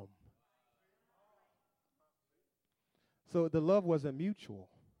loved him. So the love wasn't mutual.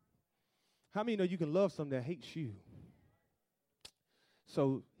 How many know you can love someone that hates you?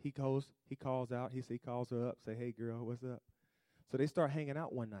 So he calls out. He calls her up, say, hey, girl, what's up? So they start hanging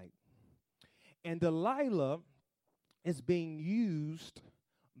out one night. And Delilah is being used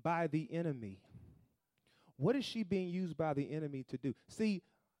by the enemy. What is she being used by the enemy to do? See,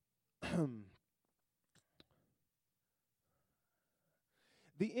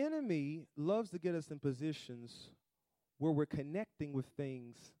 the enemy loves to get us in positions where we're connecting with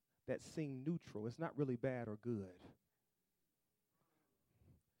things that seem neutral. It's not really bad or good.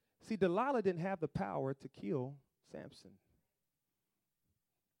 See, Delilah didn't have the power to kill Samson.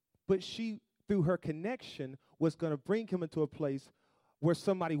 But she, through her connection, was going to bring him into a place where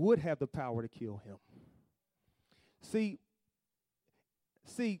somebody would have the power to kill him. See,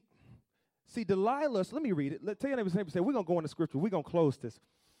 Delilah, so let me read it. Tell your neighbor, say, we're going to go into scripture. We're going to close this.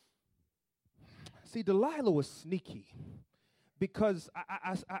 See, Delilah was sneaky because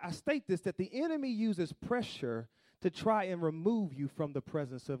I state this, that the enemy uses pressure to try and remove you from the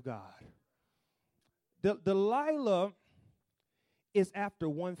presence of God. Delilah is after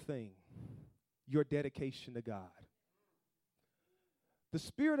one thing, your dedication to God. The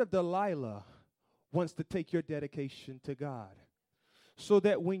spirit of Delilah wants to take your dedication to God, so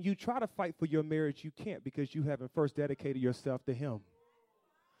that when you try to fight for your marriage, you can't, because you haven't first dedicated yourself to him.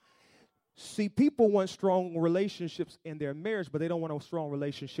 See, people want strong relationships in their marriage, but they don't want a strong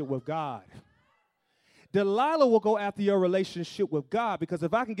relationship with God. Delilah will go after your relationship with God, because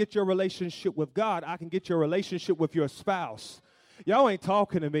if I can get your relationship with God, I can get your relationship with your spouse. Y'all ain't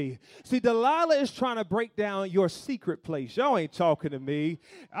talking to me. See, Delilah is trying to break down your secret place. Y'all ain't talking to me.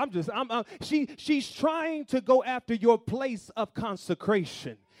 She's trying to go after your place of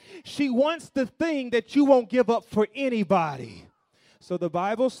consecration. She wants the thing that you won't give up for anybody. So the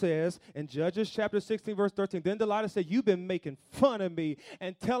Bible says in Judges chapter 16, verse 13, then Delilah said, you've been making fun of me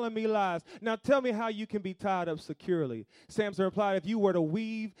and telling me lies. Now tell me how you can be tied up securely. Samson replied, if you were to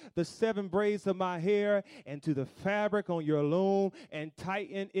weave the 7 braids of my hair into the fabric on your loom and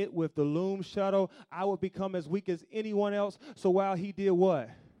tighten it with the loom shuttle, I would become as weak as anyone else. So while he did what?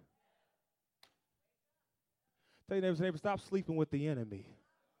 Tell your neighbor, stop sleeping with the enemy.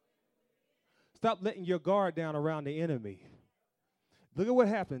 Stop letting your guard down around the enemy. Look at what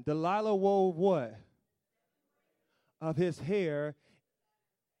happened. Delilah wove what? Of his hair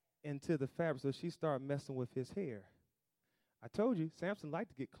into the fabric. So she started messing with his hair. I told you, Samson liked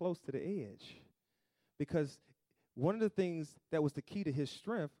to get close to the edge, because one of the things that was the key to his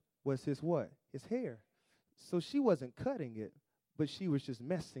strength was his what? His hair. So she wasn't cutting it, but she was just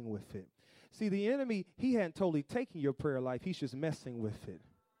messing with it. See, the enemy, he hadn't totally taken your prayer life. He's just messing with it.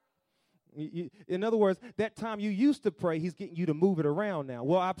 In other words, that time you used to pray, he's getting you to move it around now.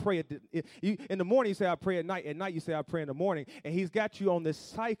 Well, I pray in the morning, you say I pray at night. At night, you say I pray in the morning. And he's got you on this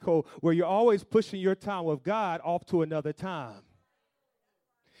cycle where you're always pushing your time with God off to another time.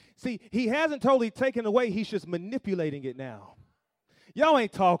 See, he hasn't totally taken away. He's just manipulating it now. Y'all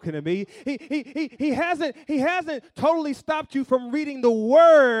ain't talking to me. He hasn't totally stopped you from reading the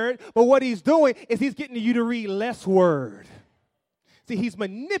word, but what he's doing is he's getting you to read less word. See, he's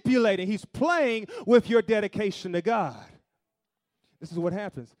manipulating. He's playing with your dedication to God. This is what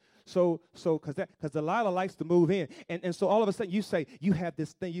happens. So, because Delilah likes to move in. And so all of a sudden you have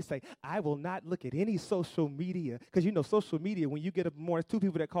this thing. You say, I will not look at any social media. Because you know social media, when you get up in the morning, there's 2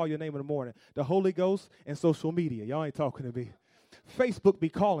 people that call your name in the morning. The Holy Ghost and social media. Y'all ain't talking to me. Facebook be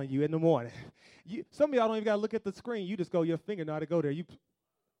calling you in the morning. Some of y'all don't even got to look at the screen. You just go, your finger know how to go there. Because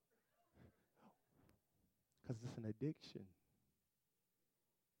it's an addiction.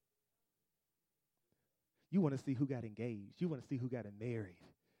 You want to see who got engaged. You want to see who got married.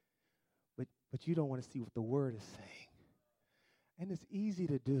 But you don't want to see what the word is saying. And it's easy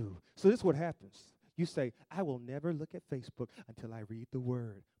to do. So this is what happens. You say, I will never look at Facebook until I read the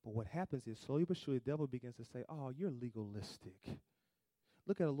word. But what happens is slowly but surely the devil begins to say, oh, you're legalistic.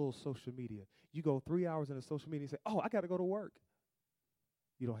 Look at a little social media. You go 3 hours into social media and say, oh, I got to go to work.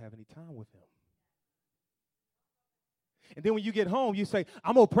 You don't have any time with him. And then when you get home, you say,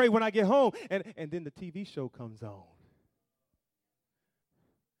 I'm going to pray when I get home. And then the TV show comes on.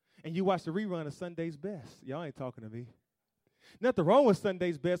 And you watch the rerun of Sunday's Best. Y'all ain't talking to me. Nothing wrong with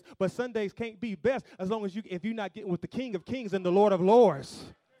Sunday's Best, but Sundays can't be best as long as if you're not getting with the King of Kings and the Lord of Lords.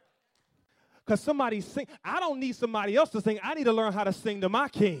 Because somebody sing. I don't need somebody else to sing. I need to learn how to sing to my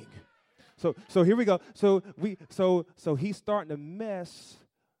King. So here we go. So he's starting to mess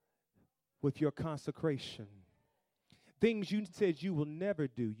with your consecration. Things you said you will never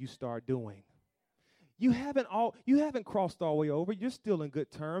do, you start doing. You haven't crossed all the way over. You're still in good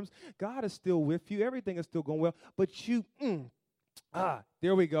terms. God is still with you. Everything is still going well. But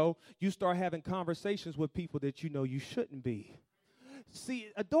there we go. You start having conversations with people that you know you shouldn't be. See,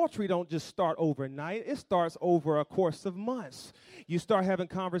 adultery don't just start overnight. It starts over a course of months. You start having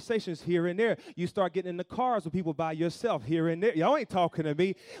conversations here and there. You start getting in the cars with people by yourself here and there. Y'all ain't talking to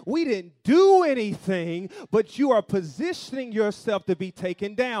me. We didn't do anything, but you are positioning yourself to be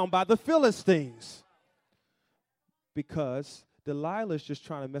taken down by the Philistines. Because Delilah's just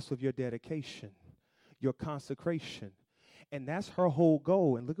trying to mess with your dedication, your consecration. And that's her whole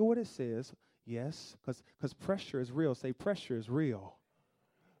goal. And look at what it says. Yes, because pressure is real. Say, pressure is real.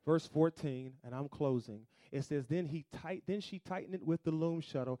 Verse 14, and I'm closing. It says, then she tightened it with the loom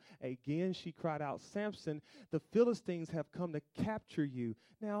shuttle. Again, she cried out, Samson, the Philistines have come to capture you.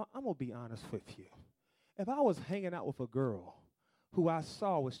 Now, I'm going to be honest with you. If I was hanging out with a girl who I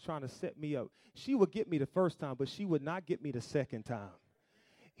saw was trying to set me up, she would get me the first time, but she would not get me the second time.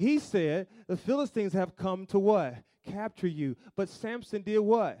 He said, the Philistines have come to what? Capture you. But Samson did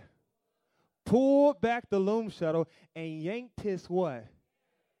what? Pulled back the loom shuttle and yanked his what?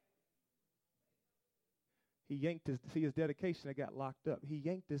 He yanked his dedication that got locked up. He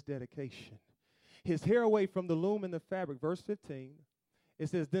yanked his dedication. His hair away from the loom and the fabric. Verse 15, it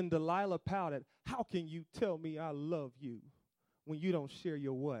says, then Delilah pouted, how can you tell me I love you when you don't share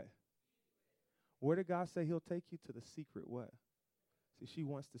your what? Where did God say he'll take you? To the secret what? See, she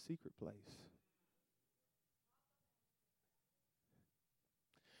wants the secret place.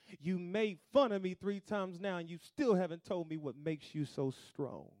 You made fun of me 3 times now, and you still haven't told me what makes you so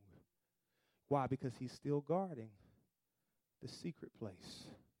strong. Why? Because he's still guarding the secret place.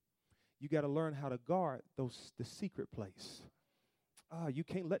 You got to learn how to guard the secret place. You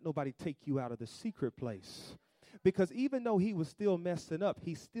can't let nobody take you out of the secret place. Because even though he was still messing up,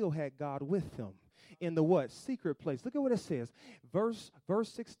 he still had God with him in the what? Secret place. Look at what it says. Verse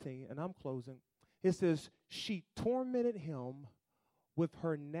 16, and I'm closing. It says, she tormented him with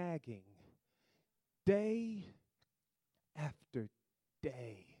her nagging day after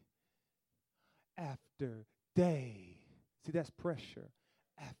day after day. See, that's pressure.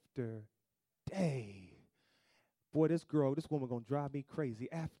 After day. Boy, this woman gonna drive me crazy.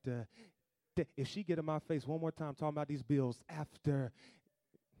 After day. If she get in my face one more time talking about these bills, after.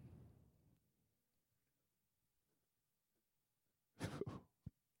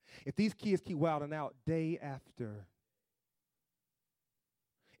 If these kids keep wilding out day after.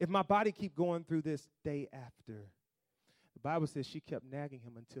 If my body keep going through this day after. The Bible says she kept nagging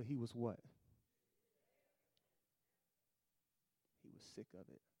him until he was what? He was sick of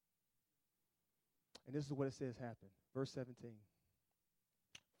it. And this is what it says happened. Verse 17.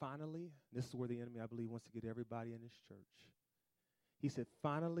 Finally, this is where the enemy, I believe, wants to get everybody in this church. He said,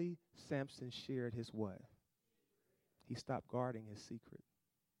 finally, Samson shared his what? He stopped guarding his secret.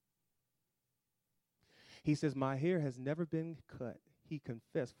 He says, my hair has never been cut. He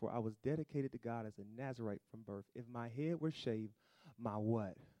confessed, for I was dedicated to God as a Nazarite from birth. If my head were shaved, my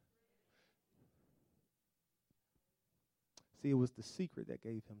what? See, it was the secret that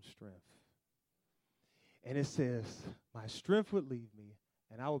gave him strength. And it says, my strength would leave me,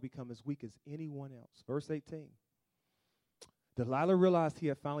 and I would become as weak as anyone else. Verse 18. Delilah realized he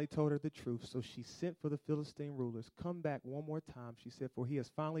had finally told her the truth, so she sent for the Philistine rulers. Come back one more time, she said, for he has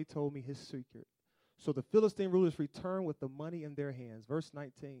finally told me his secret. So the Philistine rulers returned with the money in their hands. Verse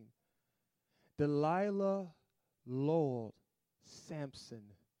 19. Delilah lulled Samson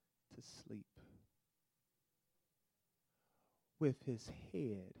to sleep with his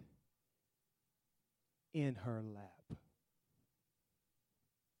head in her lap.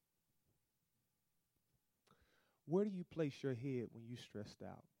 Where do you place your head when you're stressed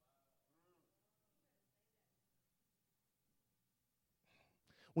out?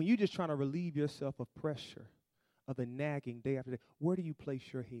 When you're just trying to relieve yourself of pressure, of the nagging day after day, where do you place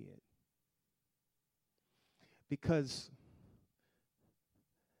your head? Because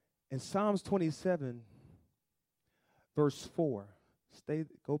in Psalms 27, verse 4, we're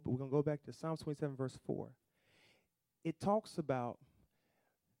going to go back to Psalms 27, verse 4. It talks about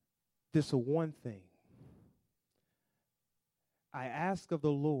this one thing. I ask of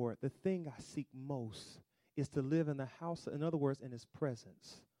the Lord, the thing I seek most is to live in the house, in other words, in his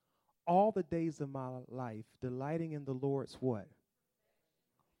presence. All the days of my life, delighting in the Lord's what?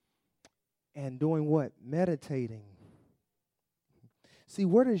 And doing what? Meditating. See,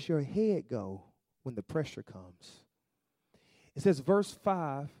 where does your head go when the pressure comes? It says, verse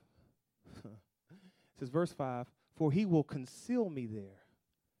 5, for he will conceal me there.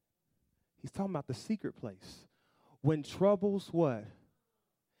 He's talking about the secret place. When troubles what?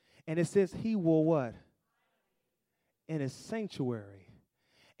 And it says he will what? In his sanctuary.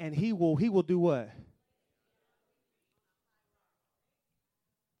 And he will do what?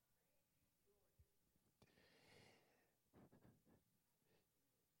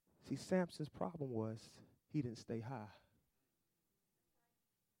 See, Samson's problem was he didn't stay high.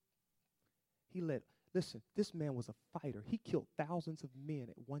 Listen, this man was a fighter. He killed thousands of men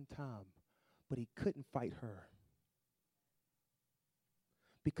at one time, but he couldn't fight her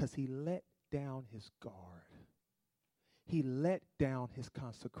because he let down his guard. He let down his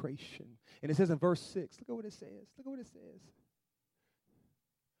consecration. And it says in verse 6, look at what it says.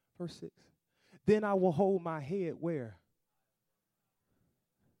 Verse 6. Then I will hold my head where?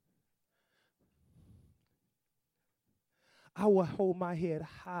 I will hold my head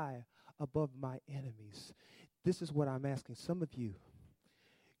high above my enemies. This is what I'm asking. Some of you,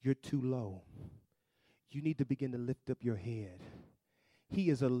 you're too low. You need to begin to lift up your head. He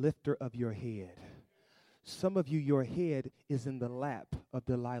is a lifter of your head. Some of you, your head is in the lap of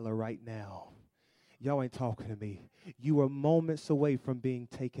Delilah right now. Y'all ain't talking to me. You are moments away from being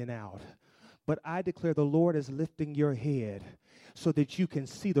taken out. But I declare the Lord is lifting your head so that you can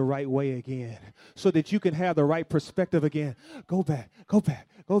see the right way again, so that you can have the right perspective again. Go back.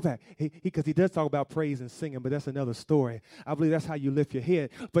 Because he does talk about praise and singing, but that's another story. I believe that's how you lift your head.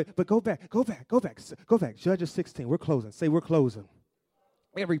 But go back. Judges 16. We're closing. Say we're closing.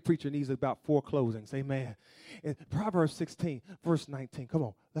 Every preacher needs about 4 closings. Amen. In Proverbs 16, verse 19. Come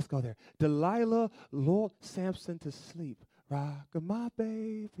on, let's go there. Delilah lulled Samson to sleep. Rock my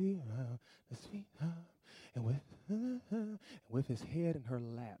baby, and with his head in her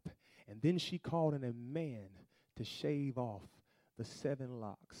lap. And then she called in a man to shave off the 7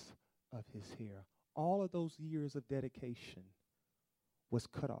 locks of his hair. All of those years of dedication was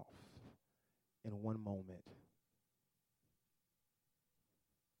cut off in one moment.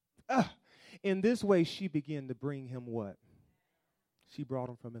 In this way, she began to bring him what? She brought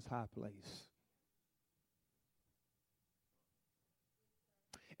him from his high place.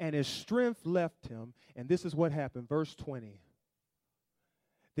 And his strength left him. And this is what happened. Verse 20.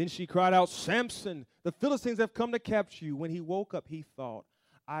 Then she cried out, Samson, the Philistines have come to capture you. When he woke up, he thought,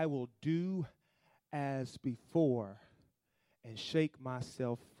 I will do as before and shake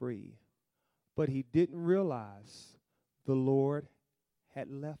myself free. But he didn't realize the Lord had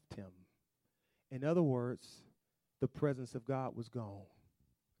left him. In other words, the presence of God was gone.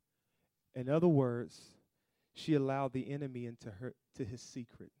 In other words, she allowed the enemy to his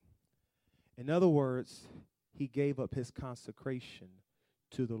secret. In other words, he gave up his consecration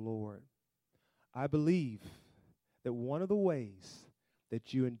to the Lord. I believe that one of the ways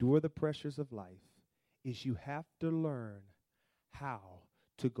that you endure the pressures of life is you have to learn how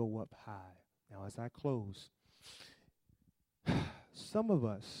to go up high. Now, as I close, some of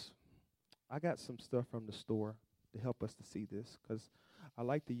us, I got some stuff from the store to help us to see this, because I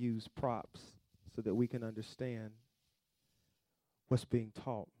like to use props so that we can understand what's being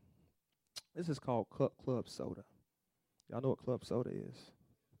taught. This is called club soda. Y'all know what club soda is.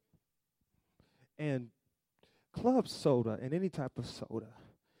 And club soda and any type of soda,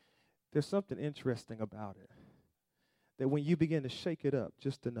 there's something interesting about it. That when you begin to shake it up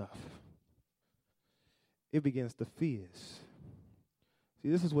just enough, it begins to fizz. See,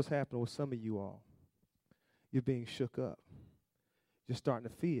 this is what's happening with some of you all. You're being shook up. You're starting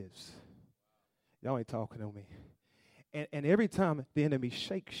to fizz. Y'all ain't talking to me. And every time the enemy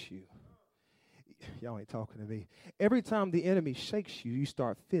shakes you, y'all ain't talking to me. Every time the enemy shakes you, you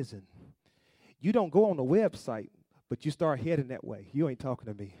start fizzing. You don't go on the website, but you start heading that way. You ain't talking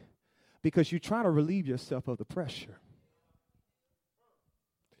to me. Because you're trying to relieve yourself of the pressure.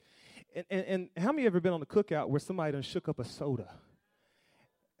 And how many ever been on a cookout where somebody done shook up a soda?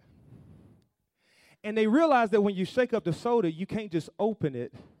 And they realize that when you shake up the soda, you can't just open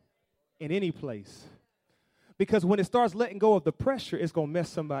it in any place. Because when it starts letting go of the pressure, it's going to mess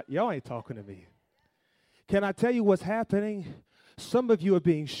somebody. Y'all ain't talking to me. Can I tell you what's happening? Some of you are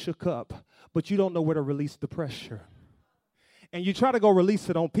being shook up, but you don't know where to release the pressure. And you try to go release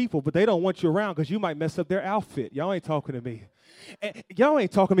it on people, but they don't want you around because you might mess up their outfit. Y'all ain't talking to me. Y'all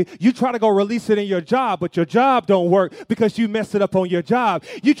ain't talking to me. You try to go release it in your job, but your job don't work because you mess it up on your job.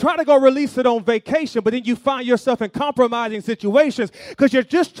 You try to go release it on vacation, but then you find yourself in compromising situations because you're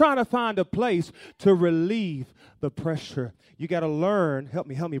just trying to find a place to relieve the pressure. You got to learn. Help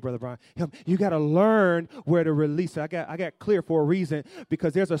me, Brother Brian. You got to learn where to release it. I got clear for a reason,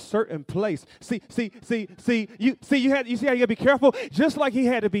 because there's a certain place. See how you got to be careful? Just like he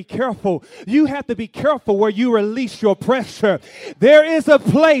had to be careful, you have to be careful where you release your pressure. There is a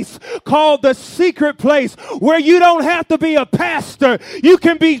place called the secret place where you don't have to be a pastor. You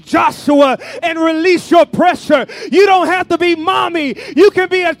can be Joshua and release your pressure. You don't have to be mommy. You can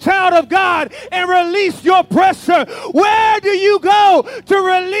be a child of God and release your pressure. Where do you go to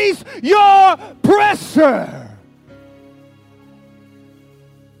release your pressure?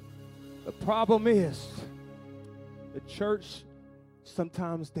 The problem is the church,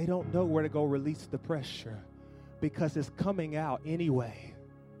 sometimes they don't know where to go release the pressure because it's coming out anyway.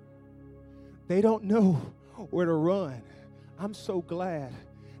 They don't know where to run. I'm so glad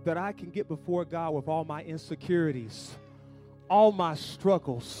that I can get before God with all my insecurities, all my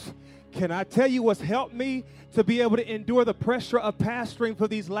struggles, Can I tell you what's helped me to be able to endure the pressure of pastoring for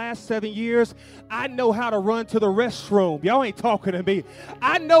these last 7 years? I know how to run to the restroom. Y'all ain't talking to me.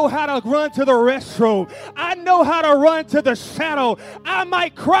 I know how to run to the restroom. I know how to run to the shadow. I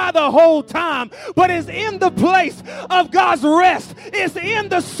might cry the whole time, but it's in the place of God's rest. It's in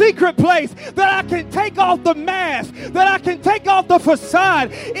the secret place that I can take off the mask, that I can take off the facade.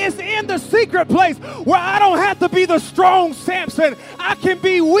 It's in the secret place where I don't have to be the strong Samson. I can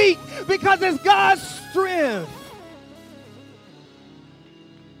be weak because it's God's strength.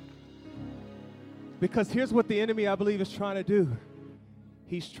 Because here's what the enemy, I believe, is trying to do.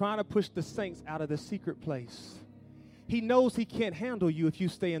 He's trying to push the saints out of the secret place. He knows he can't handle you if you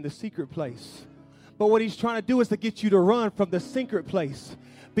stay in the secret place. But what he's trying to do is to get you to run from the secret place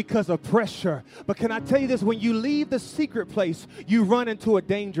because of pressure. But can I tell you this? When you leave the secret place, you run into a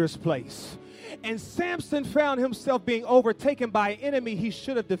dangerous place. And Samson found himself being overtaken by an enemy he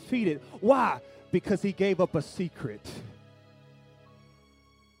should have defeated. Why? Because he gave up a secret.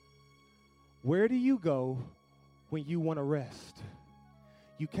 Where do you go when you want to rest?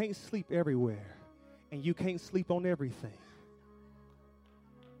 You can't sleep everywhere, and you can't sleep on everything.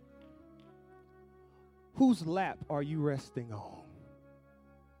 Whose lap are you resting on?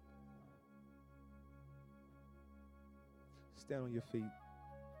 Stand on your feet.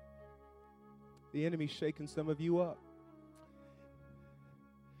 The enemy's shaking some of you up.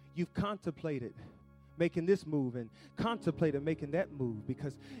 You've contemplated making this move and contemplated making that move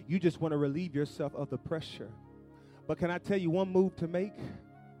because you just want to relieve yourself of the pressure. But can I tell you one move to make?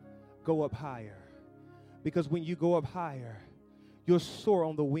 Go up higher. Because when you go up higher, you'll soar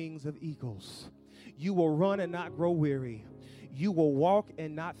on the wings of eagles. You will run and not grow weary. You will walk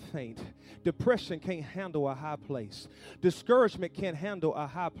and not faint. Depression can't handle a high place. Discouragement can't handle a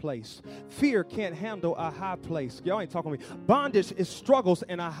high place. Fear can't handle a high place. Y'all ain't talking to me. Bondage is struggles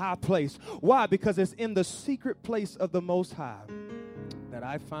in a high place. Why? Because it's in the secret place of the Most High that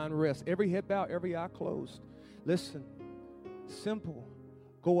I find rest. Every head bowed, every eye closed. Listen, simple.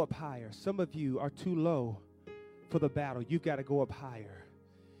 Go up higher. Some of you are too low for the battle. You've got to go up higher.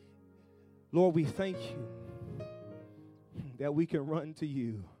 Lord, we thank you that we can run to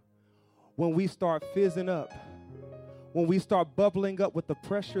you. When we start fizzing up, when we start bubbling up with the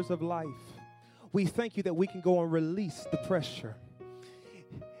pressures of life, we thank you that we can go and release the pressure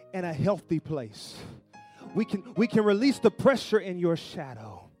in a healthy place. We can release the pressure in your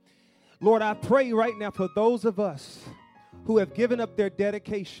shadow. Lord, I pray right now for those of us who have given up their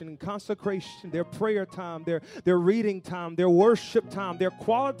dedication and consecration, their prayer time, their reading time, their worship time, their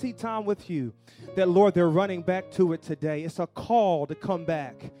quality time with you, that, Lord, they're running back to it today. It's a call to come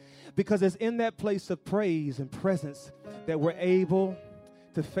back because it's in that place of praise and presence that we're able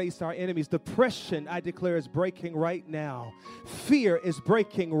to face our enemies. Depression, I declare, is breaking right now. Fear is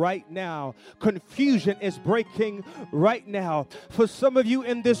breaking right now. Confusion is breaking right now. For some of you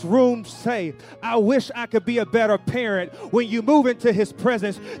in this room say, I wish I could be a better parent. When you move into his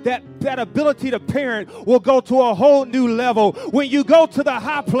presence, that ability to parent will go to a whole new level. When you go to the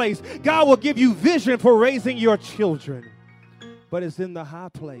high place, God will give you vision for raising your children. But it's in the high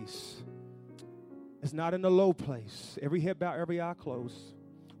place. It's not in the low place. Every head bowed, every eye closed.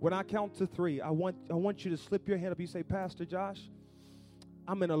 When I count to 3, I want you to slip your hand up. You say, Pastor Josh,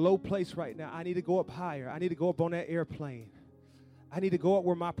 I'm in a low place right now. I need to go up higher. I need to go up on that airplane. I need to go up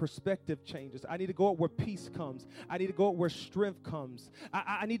where my perspective changes. I need to go up where peace comes. I need to go up where strength comes.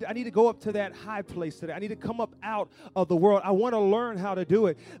 I need to go up to that high place today. I need to come up out of the world. I want to learn how to do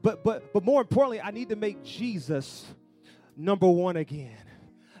it. But more importantly, I need to make Jesus number one again.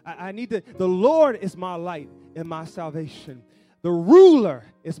 The Lord is my light and my salvation. The ruler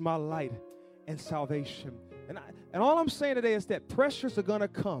is my light and salvation. And all I'm saying today is that pressures are going to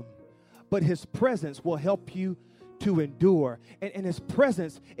come, but his presence will help you to endure. And his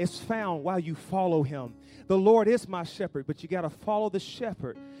presence is found while you follow him. The Lord is my shepherd, but you got to follow the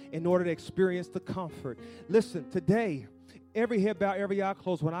shepherd in order to experience the comfort. Listen, today, every head bowed, every eye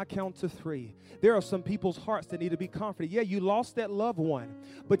closed, when I count to 3, there are some people's hearts that need to be comforted. Yeah, you lost that loved one,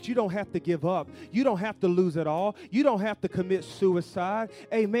 but you don't have to give up. You don't have to lose it all. You don't have to commit suicide.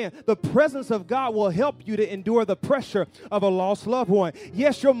 Amen. The presence of God will help you to endure the pressure of a lost loved one.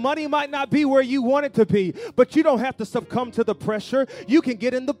 Yes, your money might not be where you want it to be, but you don't have to succumb to the pressure. You can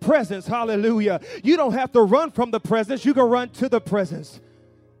get in the presence. Hallelujah. You don't have to run from the presence. You can run to the presence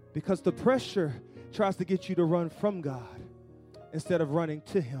because the pressure tries to get you to run from God instead of running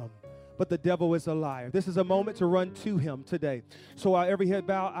to him. but the devil is a liar. This is a moment to run to him today. So every head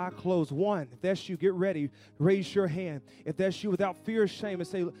bow, eye closed. One, if that's you, get ready. Raise your hand. If that's you, without fear or shame, and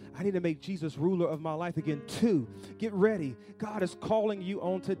say, I need to make Jesus ruler of my life again. Two, get ready. God is calling you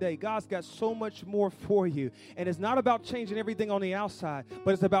on today. God's got so much more for you. And it's not about changing everything on the outside,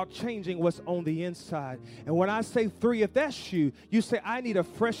 but it's about changing what's on the inside. And when I say three, if that's you, you say, I need a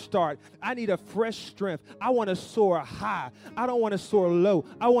fresh start. I need a fresh strength. I want to soar high. I don't want to soar low.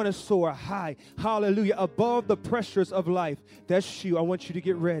 I want to soar high. Hallelujah. Above the pressures of life. That's you. I want you to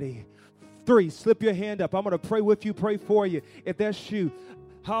get ready. Three, slip your hand up. I'm going to pray with you, pray for you. If that's you,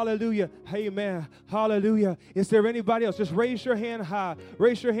 hallelujah. Amen. Hallelujah. Is there anybody else? Just raise your hand high.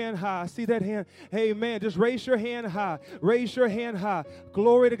 Raise your hand high. I see that hand. Amen. Just raise your hand high. Raise your hand high.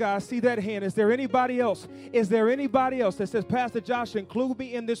 Glory to God. I see that hand. Is there anybody else? Is there anybody else that says, Pastor Josh, include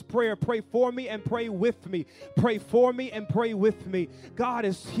me in this prayer. Pray for me and pray with me. Pray for me and pray with me. God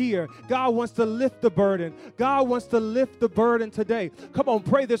is here. God wants to lift the burden. God wants to lift the burden today. Come on,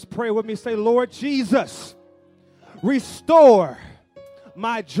 pray this prayer with me. Say, Lord Jesus, restore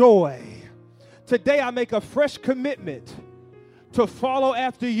my joy. Today I make a fresh commitment to follow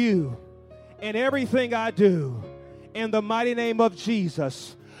after you in everything I do. In the mighty name of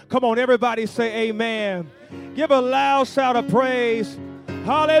Jesus. Come on, everybody say amen. Give a loud shout of praise.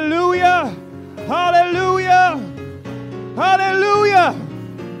 Hallelujah. Hallelujah. Hallelujah.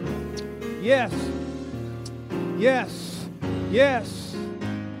 Yes. Yes. Yes.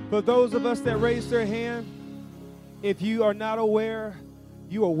 For those of us that raised their hand, if you are not aware,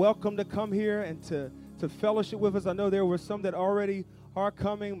 you are welcome to come here and to fellowship with us. I know there were some that already are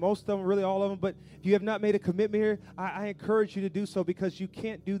coming, most of them, really all of them, but if you have not made a commitment here, I encourage you to do so because you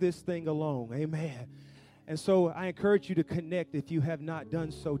can't do this thing alone. Amen. And so I encourage you to connect if you have not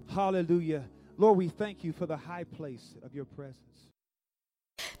done so. Hallelujah. Lord, we thank you for the high place of your presence.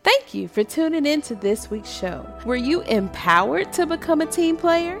 Thank you for tuning in to this week's show. Were you empowered to become a team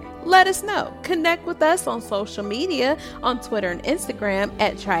player? Let us know. Connect with us on social media on Twitter and Instagram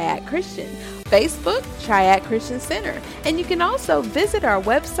at Triad Christian, Facebook, Triad Christian Center, and you can also visit our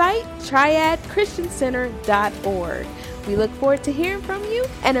website, triadchristiancenter.org. We look forward to hearing from you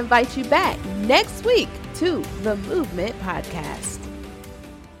and invite you back next week to the Movement Podcast.